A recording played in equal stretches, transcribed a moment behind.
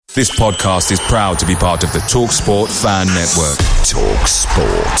This podcast is proud to be part of the TalkSport Fan Network.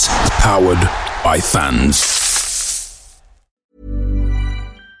 TalkSport. Powered by fans.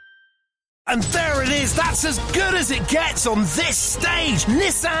 And there it is, that's as good as it gets on this stage.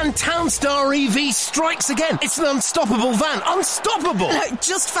 Nissan Townstar EV strikes again. It's an unstoppable van, unstoppable.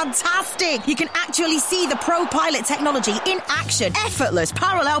 Just fantastic. You can actually see the ProPilot technology in action. Effortless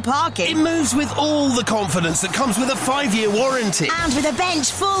parallel parking. It moves with all the confidence that comes with a 5-year warranty. And with a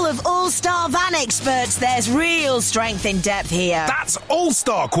bench full of all-star van experts, there's real strength in depth here. That's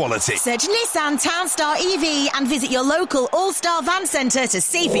all-star quality. Search Nissan Townstar EV and visit your local all-star van centre to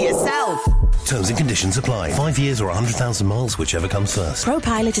see for yourself. Terms and conditions apply. 5 years or 100,000 miles, whichever comes first.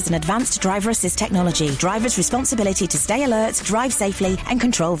 ProPilot is an advanced driver assist technology. Driver's responsibility to stay alert, drive safely, and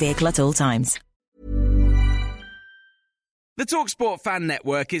control vehicle at all times. The TalkSport Fan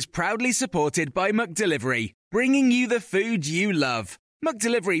Network is proudly supported by McDelivery, bringing you the food you love.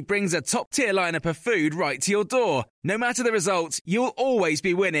 McDelivery brings a top-tier lineup of food right to your door. No matter the result, you'll always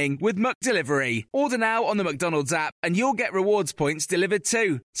be winning with McDelivery. Order now on the McDonald's app and you'll get rewards points delivered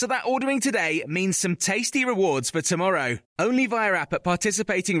too. So that ordering today means some tasty rewards for tomorrow. Only via app at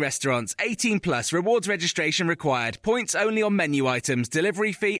participating restaurants. 18 plus. Rewards registration required. Points only on menu items.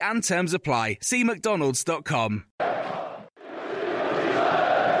 Delivery fee and terms apply. See mcdonalds.com.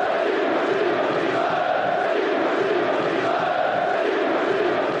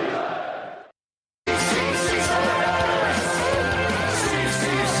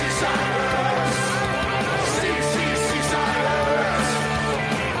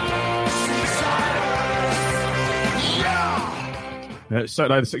 It's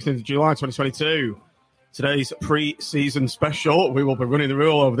Saturday the 16th of July 2022. Today's pre-season special. We will be running the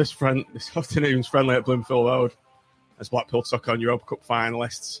rule over this afternoon's friendly at Bloomfield Road as Blackpool took on Europa Cup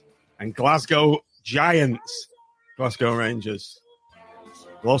finalists and Glasgow Giants, Glasgow Rangers.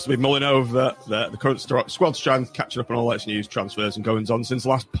 We'll also be mulling over the current squad strength, catching up on all latest news, transfers and goings-on since the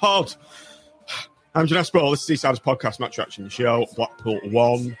last pod. I'm John Espel. This is Seaside's podcast match reaction show. Blackpool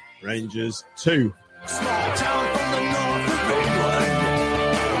 1, Rangers 2. Small town from the north of England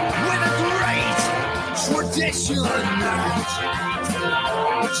with a great tradition.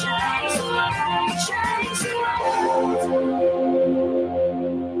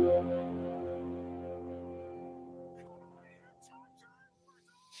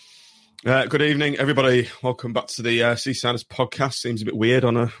 Good evening, everybody. Welcome back to the Seasiders podcast. Seems a bit weird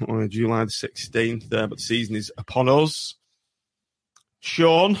on a July the 16th, but the season is upon us.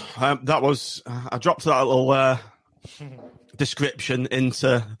 Sean, that was I dropped that little description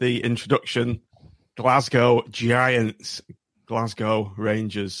into the introduction. Glasgow Giants, Glasgow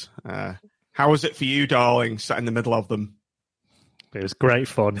Rangers. How was it for you, darling, sat in the middle of them? It was great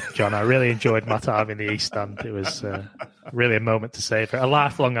fun, John. I really enjoyed my time in the East Stand. It was really a moment to savour. A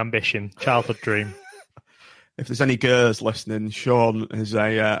lifelong ambition, childhood dream. If there's any girls listening, Sean is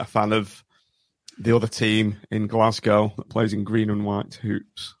a fan of the other team in Glasgow that plays in green and white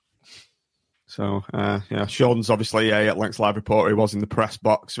hoops. So, Sean's obviously a Atlantic Live reporter. He was in the press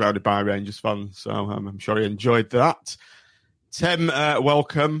box surrounded by Rangers fans, so I'm sure he enjoyed that. Tim,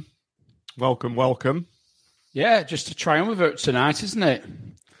 welcome. Welcome. Yeah, just a triumvirate tonight, isn't it?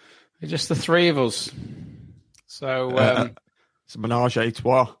 It's just the three of us. So it's a menage a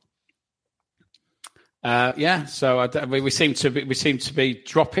trois. So we seem to be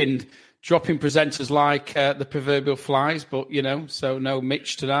dropping presenters like the proverbial flies, but so no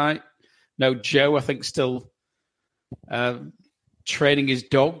Mitch tonight, no Joe. I think still training his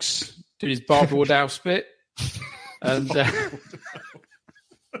dogs, doing his Barbara Woodhouse bit, and.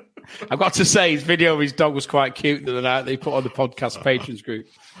 I've got to say, his video of his dog was quite cute the other night. They put on the podcast patrons group.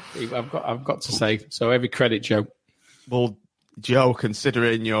 I've got to say, so every credit, Joe. Well, Joe,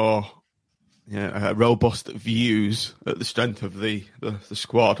 considering your robust views at the strength of the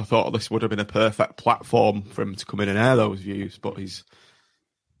squad, I thought this would have been a perfect platform for him to come in and air those views. But he's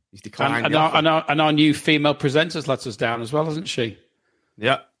declined. And our new female presenter's let us down as well, hasn't she?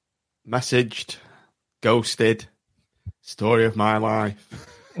 Yeah, messaged, ghosted. Story of my life.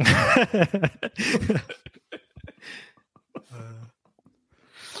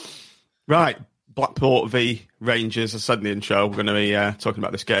 Right, Blackpool v Rangers. As I said in the intro, we're going to be talking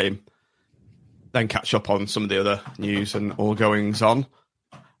about this game, then catch up on some of the other news and all goings on.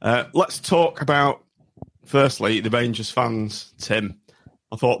 Let's talk about, firstly, the Rangers fans. Tim,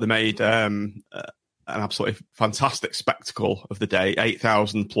 I thought they made an absolutely fantastic spectacle of the day,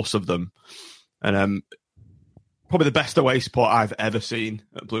 8,000 plus of them, and probably the best away support I've ever seen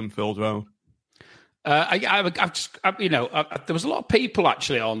at Bloomfield Road. There was a lot of people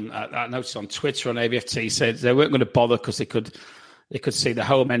actually on. I noticed on Twitter on AVFT said they weren't going to bother because they could, they could see the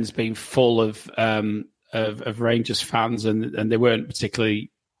home ends being full of Rangers fans, and they weren't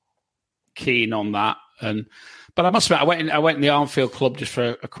particularly keen on that. But I must admit, I went in the Armfield Club just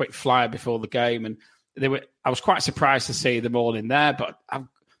for a quick flyer before the game, and I was quite surprised to see them all in there. But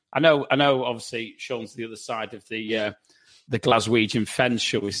I know. Obviously, Sean's the other side of the Glaswegian fence,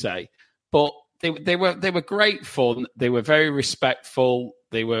 shall we say? But they were great fun. They were very respectful.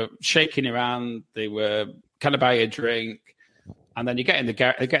 They were shaking around. They were kind of buy a drink, and then you get in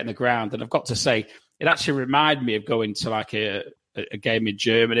the ground. And I've got to say, it actually reminded me of going to like a game in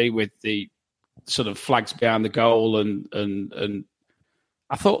Germany with the sort of flags behind the goal, and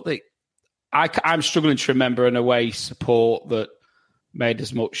I thought that I'm struggling to remember an away support that made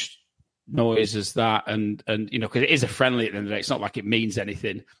as much noise as that, and because it is a friendly at the end of the day, it's not like it means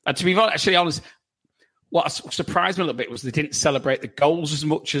anything. And to be actually honest, what surprised me a little bit was they didn't celebrate the goals as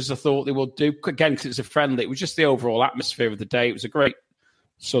much as I thought they would do. Again, because it was a friendly, it was just the overall atmosphere of the day. It was a great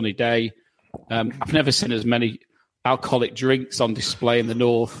sunny day. I've never seen as many alcoholic drinks on display in the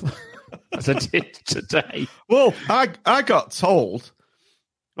north as I did today. Well, I got told,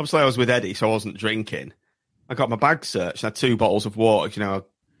 obviously I was with Eddie, so I wasn't drinking. I got my bag searched. I had 2 bottles of water,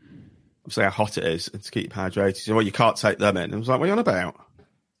 obviously how hot it is, and to keep hydrated. He said, well, you can't take them in. I was like, what are you on about?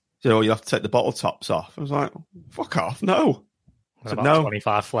 He said, oh, you have to take the bottle tops off. I was like, fuck off, no. I said, no.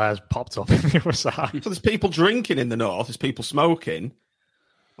 25 flares popped up on the other side. So there's people drinking in the north, there's people smoking.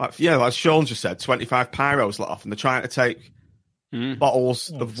 Like Sean just said, 25 pyros let off, and they're trying to take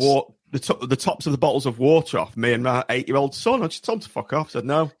bottles of water, the tops of the bottles of water off me and my 8-year-old son. I just told him to fuck off. I said,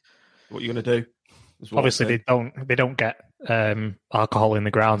 no. What are you going to do? Obviously, they don't get alcohol in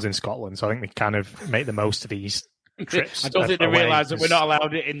the grounds in Scotland, so I think they kind of make the most of these trips. I don't think they realise that we're not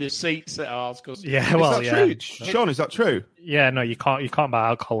allowed it in the seats at ours. Yeah, well, is that true? Sean, is that true? Yeah, no, you can't buy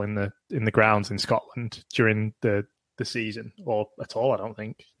alcohol in the grounds in Scotland during the season or at all. I don't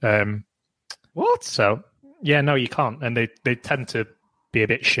think. What? So yeah, no, you can't, and they tend to be a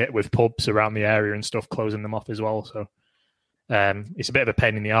bit shit with pubs around the area and stuff, closing them off as well. So it's a bit of a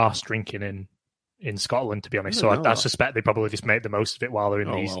pain in the arse drinking in Scotland, to be honest. So I suspect they probably just make the most of it while they're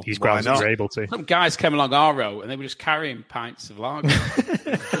in these grounds that they're able to. Some guys came along our row and they were just carrying pints of lager.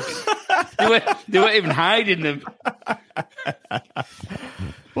 they weren't even hiding them.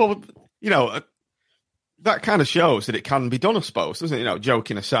 Well, that kind of shows that it can be done, I suppose, doesn't it?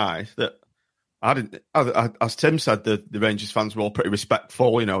 Joking aside, that as Tim said, the Rangers fans were all pretty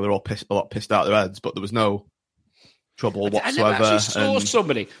respectful. They're all a lot pissed out of their heads, but there was no trouble whatsoever. I never actually saw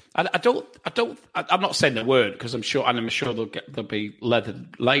somebody. I'm not saying the word because I'm sure they'll be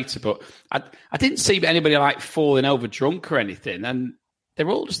leathered later. But I didn't see anybody like falling over drunk or anything, and they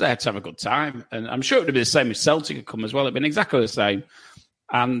were all just there to have a good time. And I'm sure it would be the same if Celtic had come as well. It'd been exactly the same.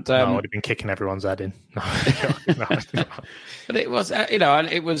 And no, I would have been kicking everyone's head in. No. But it was, and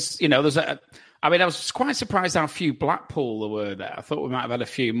it was, there's I was quite surprised how few Blackpool there were there. I thought we might have had a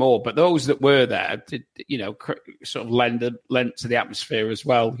few more, but those that were there did, sort of lent to the atmosphere as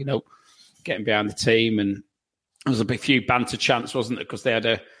well. Getting behind the team, and there was a few banter chants, wasn't it? Because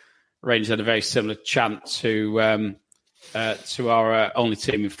Rangers had a very similar chant to our only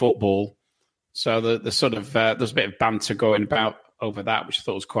team in football. So the sort of there was a bit of banter going about over that, which I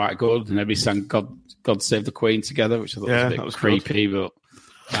thought was quite good, and everybody sang "God Save the Queen" together, which I thought was a bit creepy, but.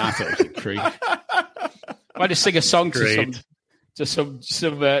 I thought it was creepy. Why just sing a song to some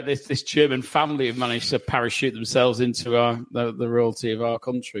this German family who managed to parachute themselves into the royalty of our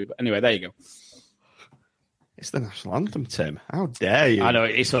country? But anyway, there you go. It's the national anthem, Tim. How dare you? I know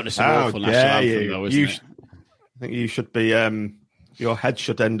it's sort of some awful national anthem, though, isn't it? I think you should be. Your head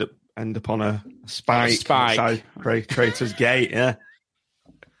should end up on a spike. Outside Traitor's Gate. Yeah.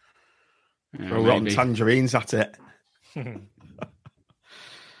 Throw rotten tangerines at it.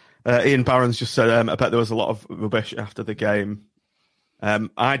 Ian Barron's just said, I bet there was a lot of rubbish after the game.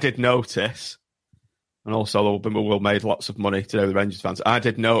 I did notice, and also Will made lots of money today with Rangers fans. I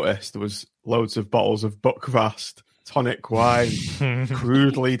did notice there was loads of bottles of Buckfast tonic wine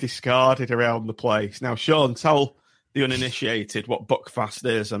crudely discarded around the place. Now, Sean, tell the uninitiated what Buckfast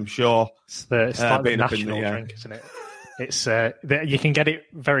is. I'm sure it's like the national drink, isn't it? It's you can get it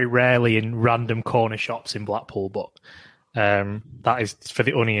very rarely in random corner shops in Blackpool, but that is for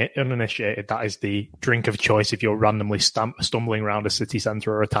the uninitiated. That is the drink of choice if you're randomly stumbling around a city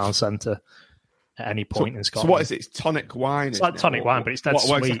centre or a town centre at any point in Scotland. So what is it? It's tonic wine. It's like tonic wine, but it's dead sweet.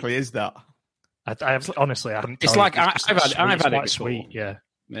 What exactly is that? Honestly, I haven't. It's like I've had it before. Sweet, yeah.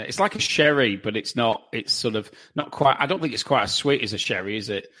 It's like a sherry, but it's not. It's sort of not quite. I don't think it's quite as sweet as a sherry, is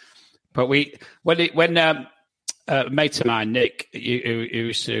it? But when a mate of mine, Nick, who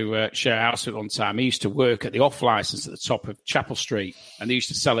used to share a house with one time, he used to work at the off licence at the top of Chapel Street, and they used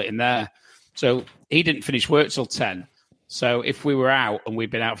to sell it in there. So he didn't finish work till 10. So if we were out and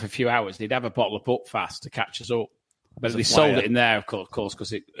we'd been out for a few hours, they'd have a bottle of Buckfast to catch us up. But they sold it in there, of course,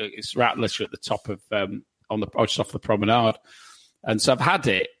 because it's right literally at the top of just off the promenade. And so I've had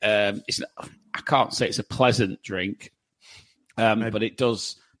it. I can't say it's a pleasant drink, but it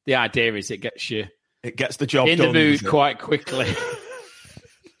does. The idea is it gets you. It gets the job in done, the mood quite quickly.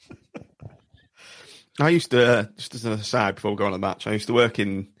 I used to, just as an aside before we go on the match, I used to work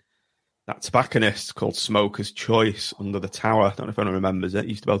in that tobacconist called Smoker's Choice under the tower. I don't know if anyone remembers it. You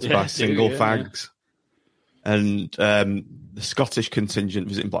used to be able to buy single fags. Yeah. And the Scottish contingent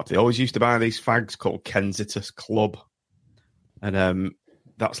visiting Blackpool, they always used to buy these fags called Kensington's Club. And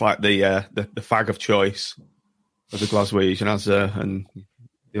that's like the fag of choice of the Glaswegian, and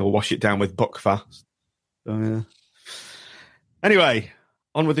they'll wash it down with Buckfast. So, yeah. Anyway,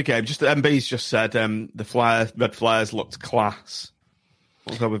 on with the game. Just the MB's just said the red flares looked class.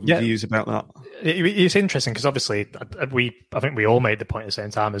 What's our views about that? It's interesting because obviously I think we all made the point at the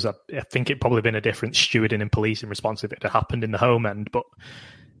same time. As I think it'd probably been a different stewarding and policing response if it had happened in the home end, but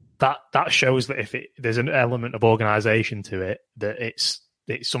that shows that if there's an element of organisation to it, that it's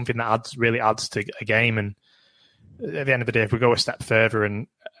something that really adds to a game. And at the end of the day, if we go a step further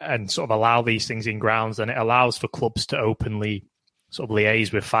and sort of allow these things in grounds, then it allows for clubs to openly sort of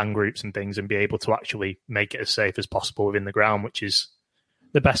liaise with fan groups and things and be able to actually make it as safe as possible within the ground, which is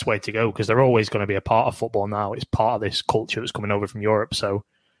the best way to go because they're always going to be a part of football now. It's part of this culture that's coming over from Europe. So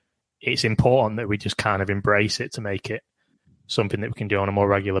it's important that we just kind of embrace it to make it something that we can do on a more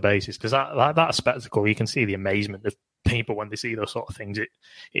regular basis. Because that spectacle, you can see the amazement of people when they see those sort of things.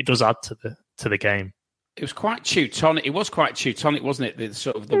 It does add to the game. It was quite Teutonic. It was quite Teutonic, wasn't it? The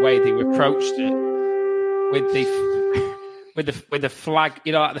sort of the way they approached it with the flag,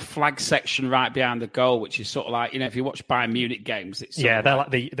 like the flag section right behind the goal, which is sort of like, if you watch Bayern Munich games, it's they're like I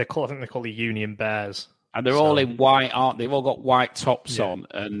think they call the Union Bears, and they're all in white, aren't they? They've all got white tops on,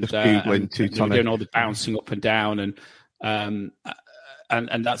 and they're doing all the bouncing up and down, and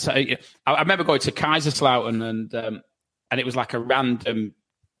that's. I remember going to Kaiserslautern, and it was like a random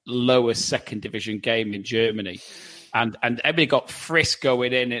lower second division game in Germany, and everybody got frisk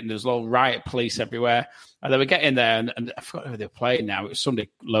going in, and there's all riot police everywhere. And they were getting there, and I forgot who they were playing now. It was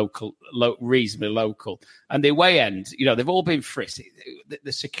somebody local, reasonably local. And the away end, they've all been frisked.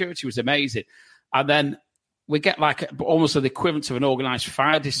 The security was amazing. And then we get like almost the equivalent of an organised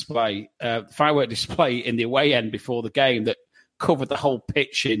firework display in the away end before the game that covered the whole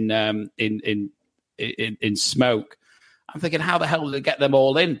pitch in smoke. I'm thinking, how the hell did they get them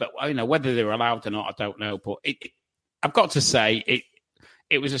all in? But whether they were allowed or not, I don't know. But I've got to say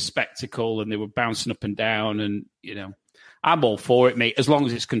it was a spectacle, and they were bouncing up and down, and I'm all for it, mate, as long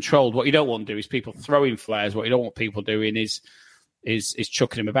as it's controlled. What you don't want to do is people throwing flares. What you don't want people doing is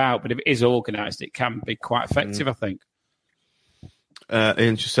chucking them about. But if it is organised, it can be quite effective, I think.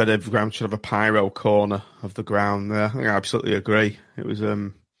 Ian just said every ground should have a pyro corner of the ground there. I think I absolutely agree. It was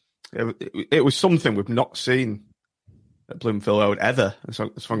it was something we've not seen at Bloomfield Road ever, as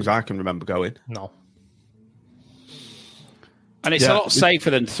long as I can remember going. No. And it's a lot safer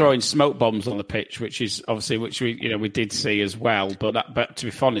than throwing smoke bombs on the pitch, which we did see as well. But to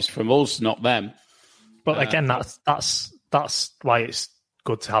be honest, from us, not them. But again, that's why it's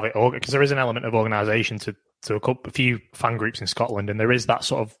good to have it because there is an element of organisation to a few fan groups in Scotland, and there is that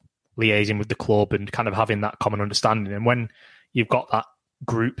sort of liaising with the club and kind of having that common understanding. And when you've got that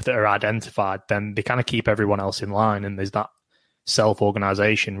group that are identified, then they kind of keep everyone else in line, and there's that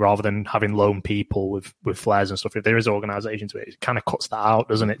self-organisation rather than having lone people with flares and stuff. If there is organisation to it, it kind of cuts that out,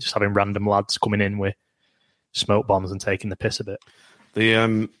 doesn't it? Just having random lads coming in with smoke bombs and taking the piss a bit.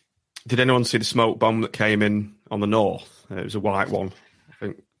 Did anyone see the smoke bomb that came in on the north? It was a white one. I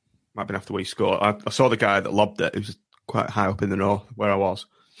think might have been after we scored. I saw the guy that lobbed it. It was quite high up in the north where I was,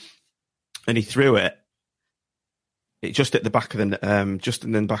 and he threw it. It just hit the back of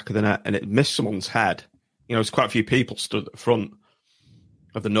the back of the net, and it missed someone's head. There's quite a few people stood at the front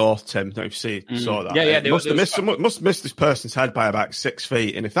of the north, Tim. Don't you saw that? Yeah. Must have missed this person's head by about 6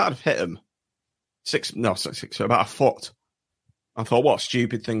 feet. And if that had hit him, about a foot, I thought, what a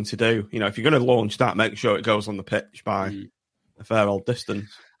stupid thing to do. If you're going to launch that, make sure it goes on the pitch by a fair old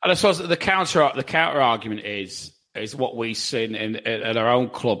distance. And I suppose the counter argument is what we've seen at our own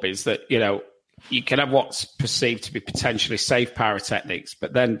club is that, you can have what's perceived to be potentially safe pyrotechnics,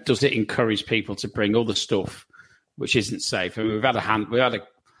 but then does it encourage people to bring other stuff which isn't safe? I mean, we've had a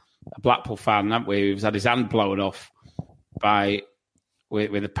Blackpool fan, haven't we, who's had his hand blown off by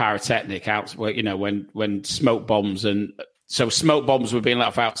with the pyrotechnic out, where, you know, when smoke bombs smoke bombs were being let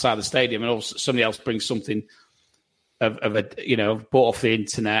off outside the stadium, and also somebody else brings something of a, you know, bought off the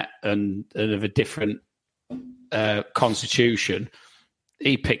internet and of a different constitution.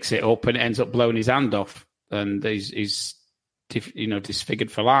 He picks it up and it ends up blowing his hand off, and he's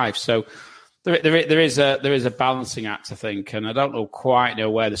disfigured for life. So there is a balancing act, I think, and I don't quite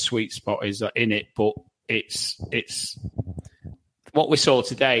know where the sweet spot is in it, but it's what we saw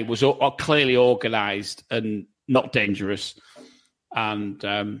today was clearly organised and not dangerous, and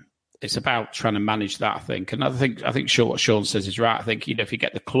it's about trying to manage that, I think. And I think what Sean says is right. I think, you know, if you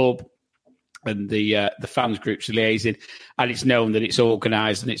get the club and the fans groups liaising, and it's known that it's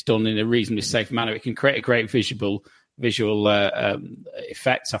organised and it's done in a reasonably safe manner, it can create a great visual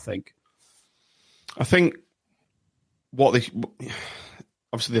effect, I think. I think obviously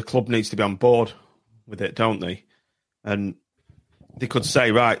the club needs to be on board with it, don't they? And they could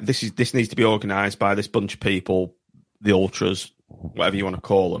say, right, this needs to be organised by this bunch of people, the ultras, whatever you want to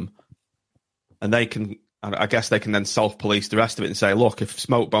call them, and I guess they can then self-police the rest of it and say, look, if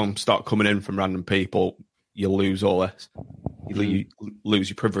smoke bombs start coming in from random people, you'll lose all this. You lose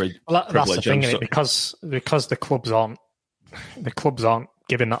your privilege. Well, that's the thing, because the clubs aren't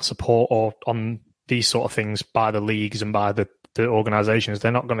giving that support or on these sort of things by the leagues and by the organisations.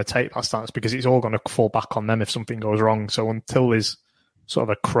 They're not going to take that stance because it's all going to fall back on them if something goes wrong. So until there's sort of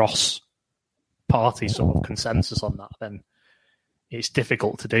a cross-party sort of consensus on that, then it's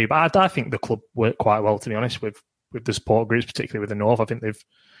difficult to do. But I think the club worked quite well, to be honest, with the support groups, particularly with the North. I think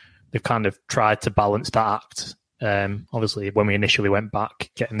they've kind of tried to balance that act. Obviously, when we initially went back,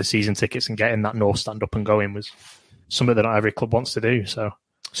 getting the season tickets and getting that North stand up and going was something that not every club wants to do. So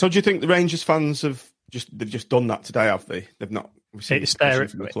do you think the Rangers fans they've just done that today? Have they? They've not received permission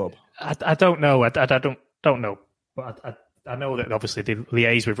from the club. I don't know. I don't know, but I know that obviously they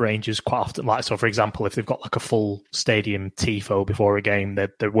liaise with Rangers quite often. Like, so for example, if they've got like a full stadium tifo before a game,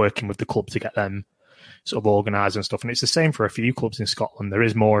 they're working with the club to get them sort of organised and stuff. And it's the same for a few clubs in Scotland. I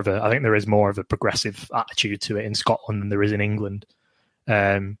think there is more of a progressive attitude to it in Scotland than there is in England.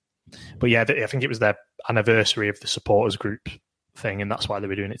 But yeah, I think it was their anniversary of the supporters group thing, and that's why they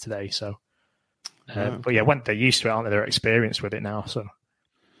were doing it today. So, but yeah, they're used to it, aren't they? They're experienced with it now. So,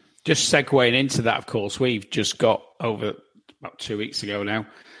 just segueing into that, of course, we've just got over about 2 weeks ago now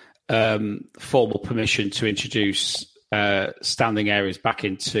formal permission to introduce standing areas back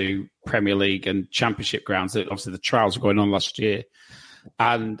into Premier League and Championship grounds. Obviously, the trials were going on last year,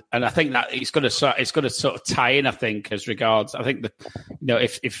 and I think that it's going to sort of tie in. I think as regards, I think that, you know,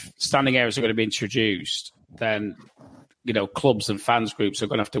 if standing areas are going to be introduced, then, you know, clubs and fans groups are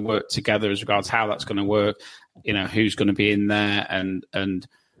going to have to work together as regards how that's going to work. You know, who's going to be in there, and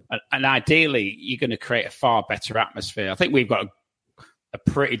ideally, you're going to create a far better atmosphere. I think we've got a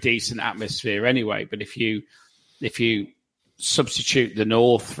pretty decent atmosphere anyway. But if you substitute the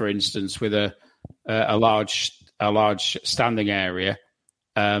North, for instance, with a large standing area,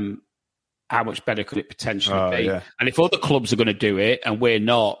 how much better could it potentially be? Yeah. And if other clubs are going to do it and we're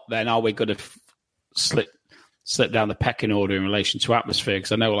not, then are we going to slip down the pecking order in relation to atmosphere?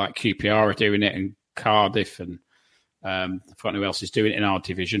 Because I know like QPR are doing it, and Cardiff, and I forgot who else is doing it in our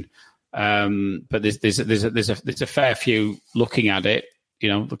division. But there's a fair few looking at it. You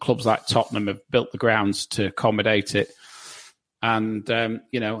know, the clubs like Tottenham have built the grounds to accommodate it. And,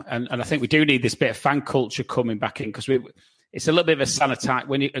 you know, and I think we do need this bit of fan culture coming back in, because it's a little bit of a sanitize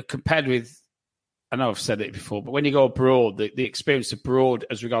when you compared with, I know I've said it before, but when you go abroad, the experience abroad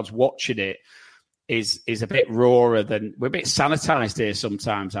as regards watching it is a bit rawer than, we're a bit sanitized here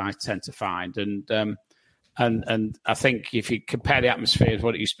sometimes, I tend to find. And I think if you compare the atmosphere of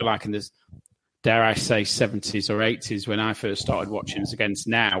what it used to be like in this, dare I say, 70s or 80s when I first started watching us against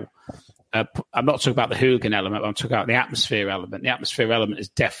now, I'm not talking about the hooligan element, but I'm talking about the atmosphere element. The atmosphere element has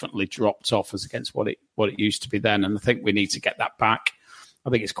definitely dropped off as against what it used to be then, and I think we need to get that back. I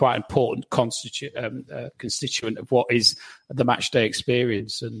think it's quite an important constituent of what is the match day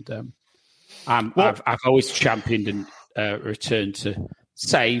experience, and I've always championed and returned to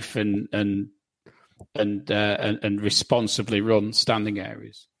safe and responsibly run standing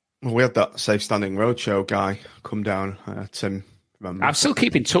areas. Well, we had that Safe Standing Roadshow guy come down, Tim. I'm still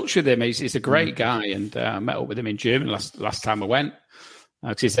keeping in touch with him. He's a great guy, and I met up with him in Germany last time I went.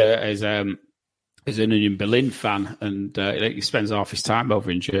 He's an Union Berlin fan, and he spends half his time over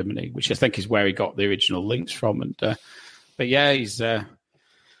in Germany, which I think is where he got the original links from. And but yeah, he's.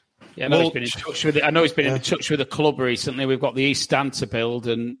 I know he's been in touch with it. I know he's been in touch with the club recently. We've got the East Stand to build,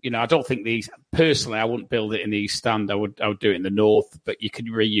 and you know, I don't think personally, I wouldn't build it in the East Stand. I would do it in the North, but you could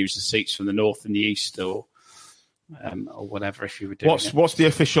reuse the seats from the North and the East, or or whatever if you were doing it. What's the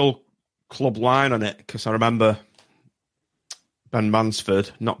official club line on it? Because I remember Ben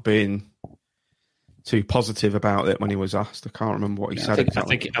Mansford not being too positive about it when he was asked. I can't remember what he said. I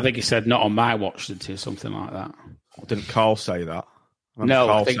think he said not on my watch, didn't he, or something like that. Didn't Carl say that? No,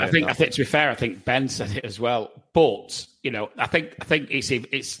 I think to be fair, I think Ben said it as well. But I think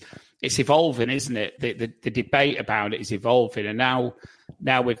it's evolving, isn't it? The debate about it is evolving, and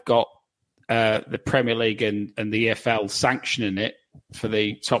now we've got the Premier League and the EFL sanctioning it for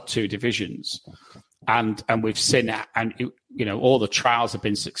the top two divisions, and we've seen it, and all the trials have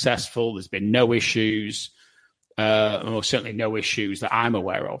been successful. There's been no issues, or certainly no issues that I'm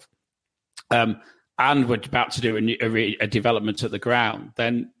aware of. And we're about to do a development at the ground.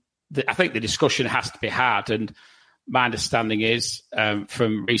 Then I think the discussion has to be had. And my understanding is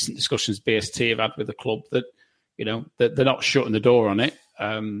from recent discussions BST have had with the club that that they're not shutting the door on it.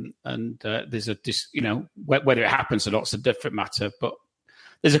 And there's whether it happens or not is a different matter. But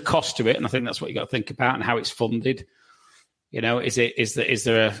there's a cost to it, and I think that's what you got to think about and how it's funded. Is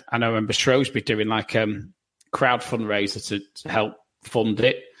there I remember Shrewsbury doing like crowd fundraiser to help fund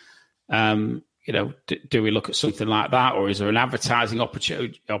it. Do we look at something like that, or is there an advertising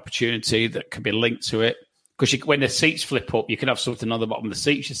opportunity that can be linked to it? Because when the seats flip up, you can have something on the bottom of the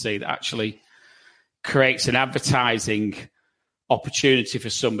seats, you see, that actually creates an advertising opportunity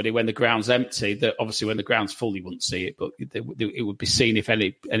for somebody when the ground's empty. That obviously when the ground's full, you wouldn't see it, but it would be seen if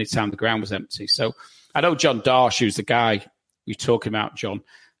any time the ground was empty. So I know John Darsh, who's the guy you're talking about, John,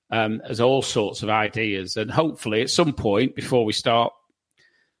 has all sorts of ideas, and hopefully at some point before we start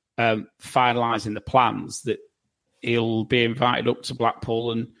finalising the plans, that he'll be invited up to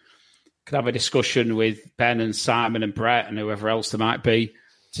Blackpool and could have a discussion with Ben and Simon and Brett and whoever else there might be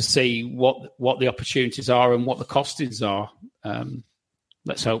to see what the opportunities are and what the costings are.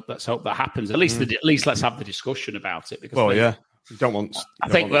 Let's hope that happens. At least let's have the discussion about it. Because we don't want. I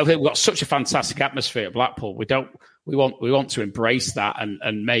think we've got such a fantastic atmosphere at Blackpool. We want to embrace that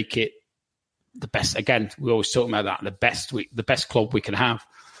and make it the best. Again, we always talk about that, the best club we can have.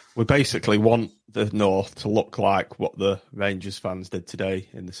 We basically want the North to look like what the Rangers fans did today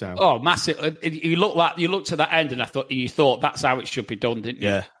in the South. Oh, massive! You looked at that end, and you thought that's how it should be done, didn't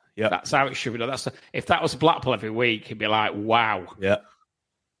you? Yeah. That's how it should be done. If that was Blackpool every week, it'd be like, wow. Yeah.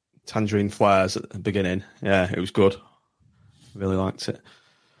 Tangerine flares at the beginning. Yeah, it was good. Really liked it.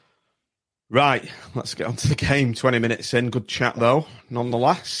 Right, let's get on to the game. 20 minutes in. Good chat, though,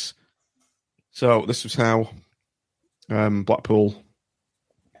 nonetheless. So this was how Blackpool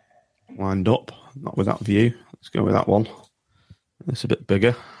lined up. Not with that view. Let's go with that one. It's a bit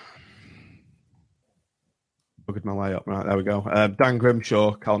bigger. Buggered my layup. Right, there we go. Dan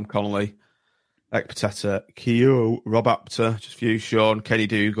Grimshaw, Callum Connolly, Ekpiteta, Keogh, Rob Apter, just a few, Sean, Kenny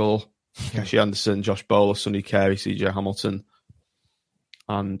Dougal, Kashi Anderson, Josh Bowler, Sonny Carey, CJ Hamilton,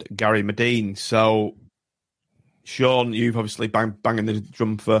 and Gary Medine. So, Sean, you've obviously banging the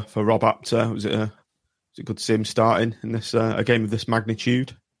drum for Rob Apter. Was it good to see him starting in this a game of this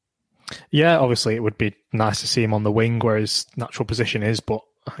magnitude? Yeah, obviously it would be nice to see him on the wing where his natural position is, but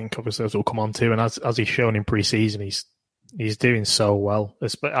I think obviously as we'll come on to, and as he's shown in pre-season, he's doing so well.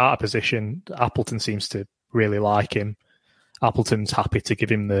 Out of position, Appleton seems to really like him. Appleton's happy to give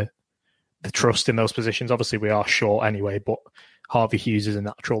him the trust in those positions. Obviously we are short anyway, but Harvey Hughes is a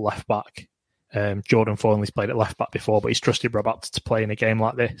natural left back. Jordan Thornley's played at left back before, but he's trusted Rob Apter to play in a game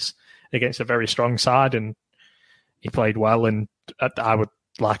like this against a very strong side, and he played well, and I would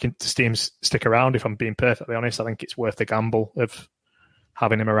like him to see him stick around. If I'm being perfectly honest, I think it's worth the gamble of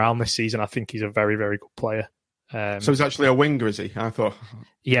having him around this season. I think he's a very, very good player. So he's actually a winger, is he? I thought.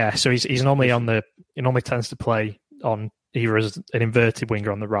 Yeah, so he's normally he normally tends to play on either as an inverted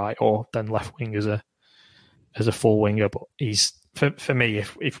winger on the right or then left wing as a full winger. But he's for me,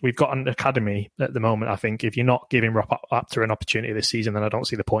 if we've got an academy at the moment, I think if you're not giving Rob Apter an opportunity this season, then I don't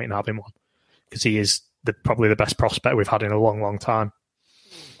see the point in having one, because he is probably the best prospect we've had in a long, long time.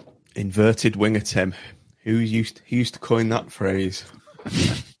 Inverted winger, Tim. Who used to coin that phrase?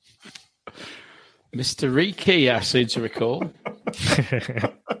 Mr. Riki, I seem to recall.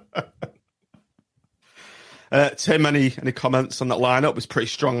 Tim, any comments on that lineup? It was a pretty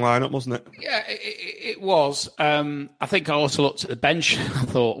strong lineup, wasn't it? Yeah, it was. I think I also looked at the bench and I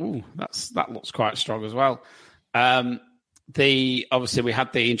thought, ooh, that looks quite strong as well. Obviously we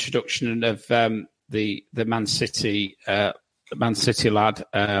had the introduction of the Man City lad,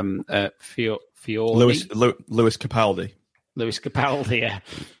 Fiore. Lewis Capaldi. Lewis Capaldi, yeah.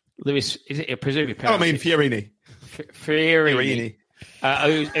 Lewis, is it? I presume you pronounce it. Fiorini. Fiorini.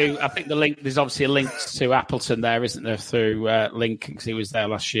 Who I think there's obviously a link to Appleton there, isn't there, through Lincoln, because he was there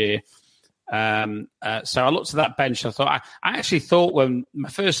last year. So I looked at that bench. I thought I actually thought when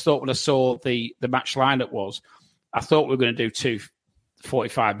I saw the match lineup I thought we were going to do 2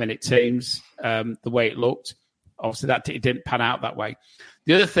 45-minute teams. The way it looked, obviously it didn't pan out that way.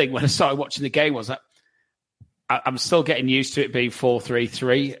 The other thing when I started watching the game was that I'm still getting used to it being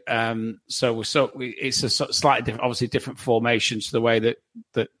 4-3-3. So it's a slightly different, obviously different formation to the way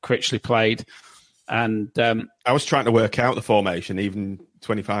that Critchley played. And I was trying to work out the formation even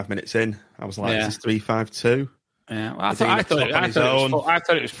 25 minutes in. I was like, "Is this 3-5-2?" Yeah, well, I thought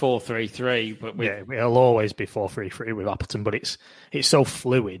it was 4-3-3, but it'll always be 4-3-3 with Appleton. But it's so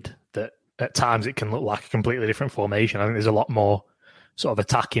fluid that at times it can look like a completely different formation. I think there's a lot more sort of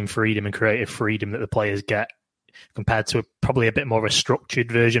attacking freedom and creative freedom that the players get compared to probably a bit more of a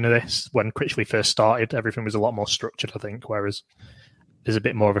structured version of this. When Critchley first started, everything was a lot more structured, I think, whereas there's a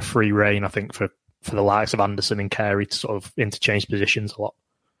bit more of a free reign, I think, for the likes of Anderson and Carey to sort of interchange positions a lot.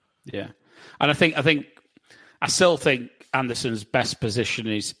 Yeah. And I still think Anderson's best position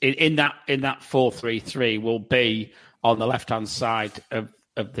is in that 4-3-3 will be on the left-hand side of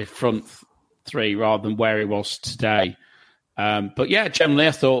the front three rather than where he was today. But yeah, generally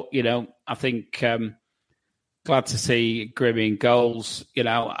I thought, I think glad to see Grimmy in goals,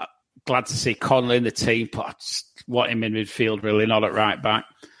 glad to see Connolly in the team, but I just want him in midfield really, not at right back.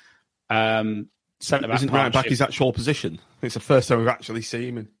 Centre-back isn't right back his actual position? It's the first time we've actually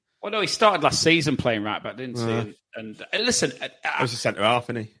seen him. Well, no, he started last season playing right back, didn't he? And listen, he was a centre half,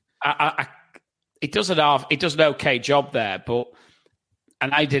 isn't he? He does an okay job there,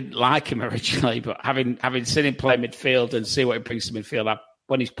 and I didn't like him originally, but having seen him play midfield and see what he brings to midfield,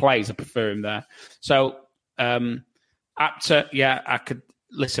 when he plays, I prefer him there. So, Apter, I could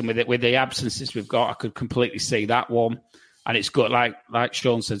listen with the absences we've got. I could completely see that one. And it's good, like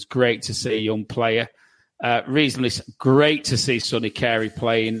Sean says, great to see a young player. Reasonably great to see Sonny Carey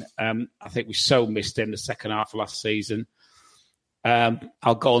playing. I think we so missed him the second half of last season.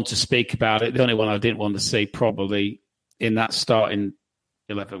 I'll go on to speak about it. The only one I didn't want to see probably in that starting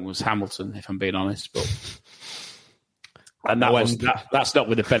 11 was Hamilton, if I'm being honest. And that's not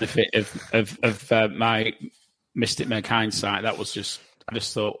with the benefit of my Mystic Meg hindsight. That was just, I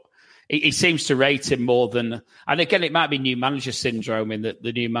just thought, he seems to rate him more than... And again, it might be new manager syndrome in that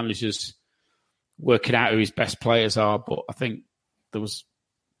the new manager's working out who his best players are, but I think there was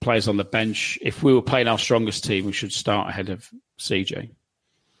players on the bench. If we were playing our strongest team, we should start ahead of CJ.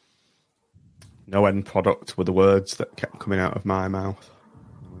 No end product were the words that kept coming out of my mouth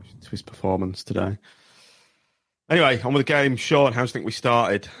to his performance today. Anyway, on with the game. Sean, how do you think we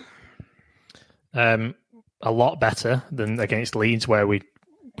started? A lot better than against Leeds, where we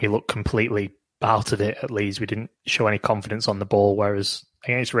looked completely out of it at Leeds. We didn't show any confidence on the ball, whereas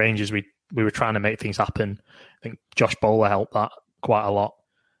against Rangers, we were trying to make things happen. I think Josh Bowler helped that quite a lot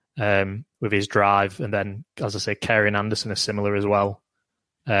with his drive. And then, as I say, Carey and Anderson are similar as well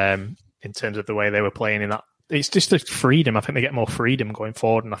in terms of the way they were playing in that. It's just a freedom. I think they get more freedom going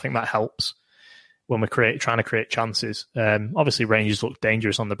forward, and I think that helps when we're trying to create chances. Obviously, Rangers look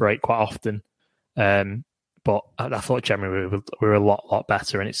dangerous on the break quite often. But I thought generally we were a lot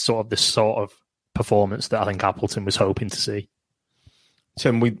better, and it's sort of the sort of performance that I think Appleton was hoping to see.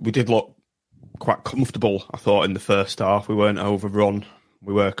 Tim, we did look quite comfortable, I thought, in the first half. We weren't overrun.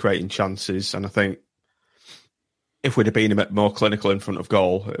 We were creating chances, and I think if we'd have been a bit more clinical in front of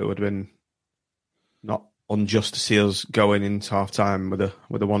goal, it would have been not unjust to see us going into half-time with a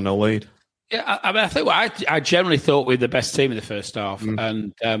 1-0 lead. Yeah, I mean, I think I generally thought we were the best team in the first half,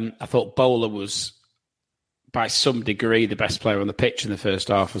 and I thought Bowler was, by some degree, the best player on the pitch in the first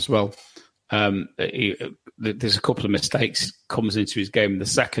half as well. There's a couple of mistakes comes into his game in the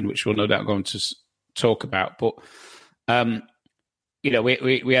second, which we'll no doubt go on to talk about. But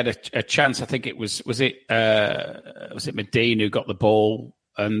we had a chance. I think it was it Medina who got the ball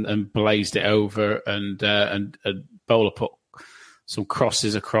and blazed it over, and Bowler put some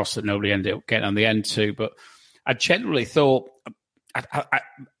crosses across that nobody ended up getting on the end to. But I generally thought.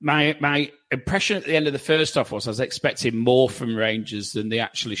 My impression at the end of the first half was I was expecting more from Rangers than they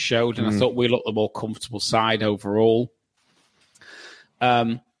actually showed, and I thought we looked the more comfortable side overall.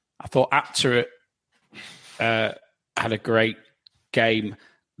 I thought Apter had a great game.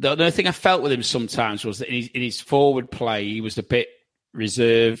 The only thing I felt with him sometimes was that in his forward play he was a bit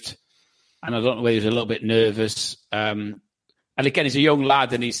reserved, and I don't know whether he was a little bit nervous. And again, he's a young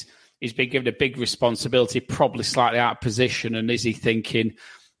lad, and he's been given a big responsibility, probably slightly out of position. And is he thinking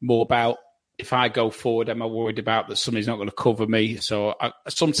more about, if I go forward, am I worried about that somebody's not going to cover me? So I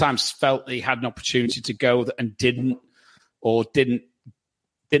sometimes felt he had an opportunity to go and didn't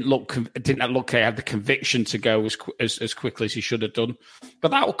didn't look like he had the conviction to go as quickly as he should have done.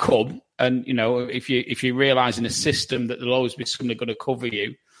 But that will come, and if you realise in a system that there'll always be somebody going to cover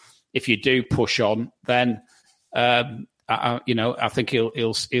you, if you do push on, then I think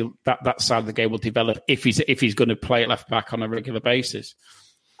he'll that side of the game will develop if he's going to play at left back on a regular basis.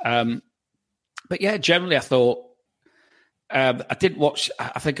 But yeah, generally I thought I didn't watch.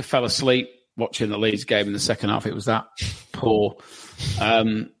 I think I fell asleep watching the Leeds game in the second half. It was that poor.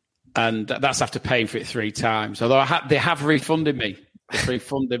 And that's after paying for it 3 times. Although they have refunded me. They've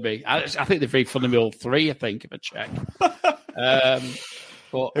refunded me. I think they've refunded me all 3, I think, if I check.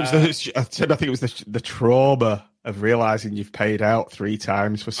 But I think it was the trauma of realising you've paid out 3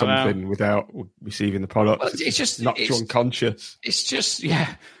 times for something without receiving the product. Well, it's just knocked you unconscious. It's just,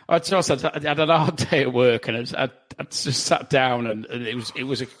 yeah. I had an hard day at work, and I just sat down, and it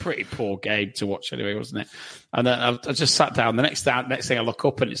was a pretty poor game to watch anyway, wasn't it? And then I just sat down. The next thing I look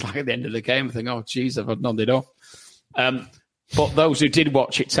up, and it's like at the end of the game. I think, oh, geez, I've nodded off. But those who did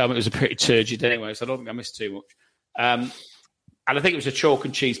watch it tell me it was a pretty turgid anyway, so I don't think I missed too much. And I think it was a chalk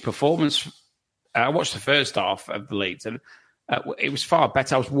and cheese performance. I watched the first half of the Leeds, and it was far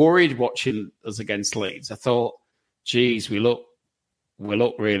better. I was worried watching us against Leeds. I thought, geez, we look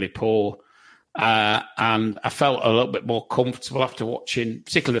really poor. And I felt a little bit more comfortable after watching,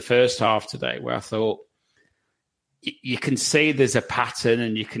 particularly the first half today, where I thought, you can see there's a pattern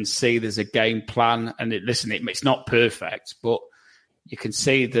and you can see there's a game plan. And it's not perfect, but you can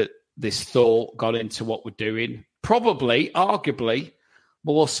see that this thought got into what we're doing. Probably, arguably,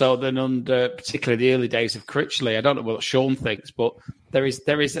 more so than under particularly the early days of Critchley. I don't know what Sean thinks, but there is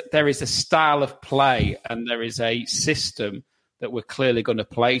a style of play and there is a system that we're clearly going to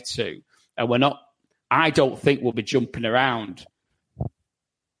play to. And I don't think we'll be jumping around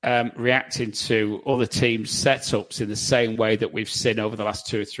reacting to other teams' setups in the same way that we've seen over the last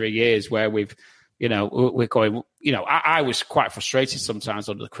 2 or 3 years, where we're going, I was quite frustrated sometimes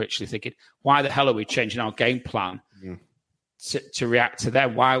under the Critchley, thinking, why the hell are we changing our game plan to react to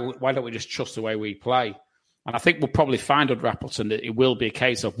them? Why don't we just trust the way we play? And I think we'll probably find under Appleton that it will be a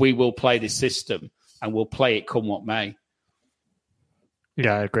case of we will play this system and we'll play it come what may.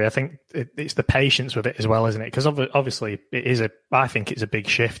 Yeah, I agree. I think it's the patience with it as well, isn't it? Because obviously I think it's a big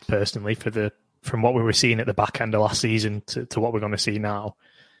shift personally from what we were seeing at the back end of last season to what we're going to see now.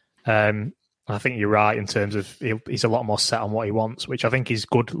 I think you're right in terms of he's a lot more set on what he wants, which I think is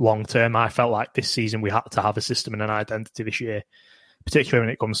good long term. I felt like this season we had to have a system and an identity this year, particularly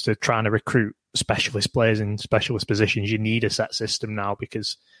when it comes to trying to recruit specialist players in specialist positions. You need a set system now,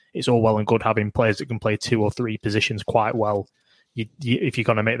 because it's all well and good having players that can play 2 or 3 positions quite well. If you're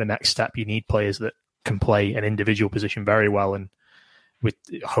going to make the next step, you need players that can play an individual position very well, and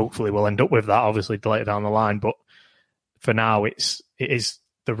hopefully we'll end up with that obviously later down the line. But for now, it is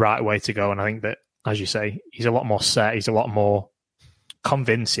the right way to go, and I think that, as you say, he's a lot more set. He's a lot more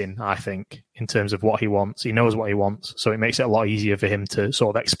convincing, I think, in terms of what he wants. He knows what he wants, so it makes it a lot easier for him to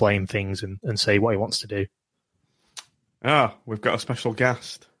sort of explain things and say what he wants to do. We've got a special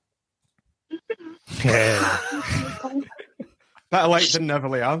guest. Yeah. Better late than never,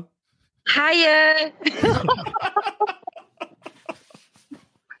 Leanne. Hiya.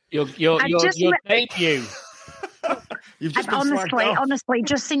 Your debut. You've just been honestly,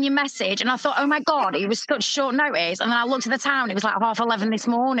 just seen your message, and I thought, oh my God, it was such short notice. And then I looked at the time; it was like 11:30 this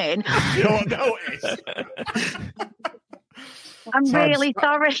morning. Short notice. I'm really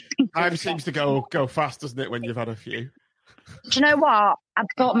sorry. Time seems to go fast, doesn't it, when you've had a few? Do you know what? I've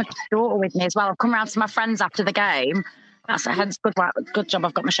got my daughter with me as well. I've come round to my friends after the game. That's good job.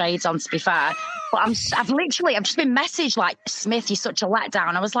 I've got my shades on, to be fair. But I've just been messaged like, Smith, you're such a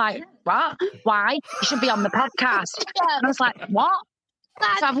letdown. I was like, what? Why? You should be on the podcast. And I was like, what?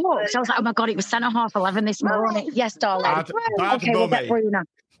 So I've looked. I was like, oh my God, it was sent at 11:30 this morning. Yes, darling. Okay, we'll get Bruna.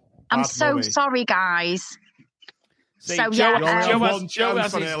 I'm so sorry, guys. See, so Joe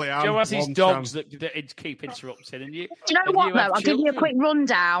has his dogs that keep interrupting, and you. Do you know what though? I'll give you a quick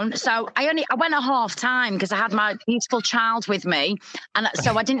rundown. So I went at half time because I had my beautiful child with me, and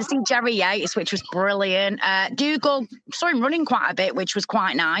so I didn't see Jerry Yates, which was brilliant. Dougal saw him running quite a bit, which was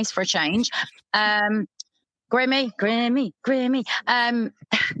quite nice for a change. Grimmy.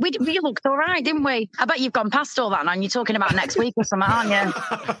 We looked all right, didn't we? I bet you've gone past all that now, and you're talking about next week or something, aren't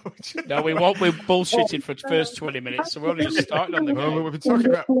you? No, we won't. We're bullshitting for the first 20 minutes, so we're only just starting on the game. We've been talking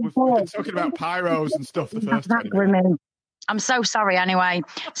about pyros and stuff the first 20 minutes. I'm so sorry anyway.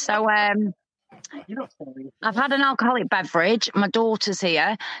 So I've had an alcoholic beverage. My daughter's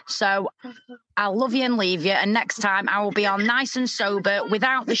here, so I'll love you and leave you, and next time I will be on nice and sober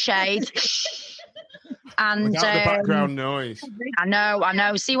without the shade. And without the background noise. I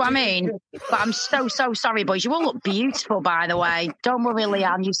know. See what I mean? But I'm so sorry, boys. You all look beautiful, by the way. Don't worry,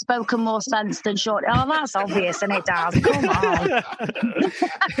 Leanne. You've spoken more sense than short. Oh, that's obvious, and it does. Come on.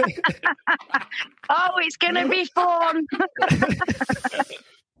 Oh, it's going to be fun.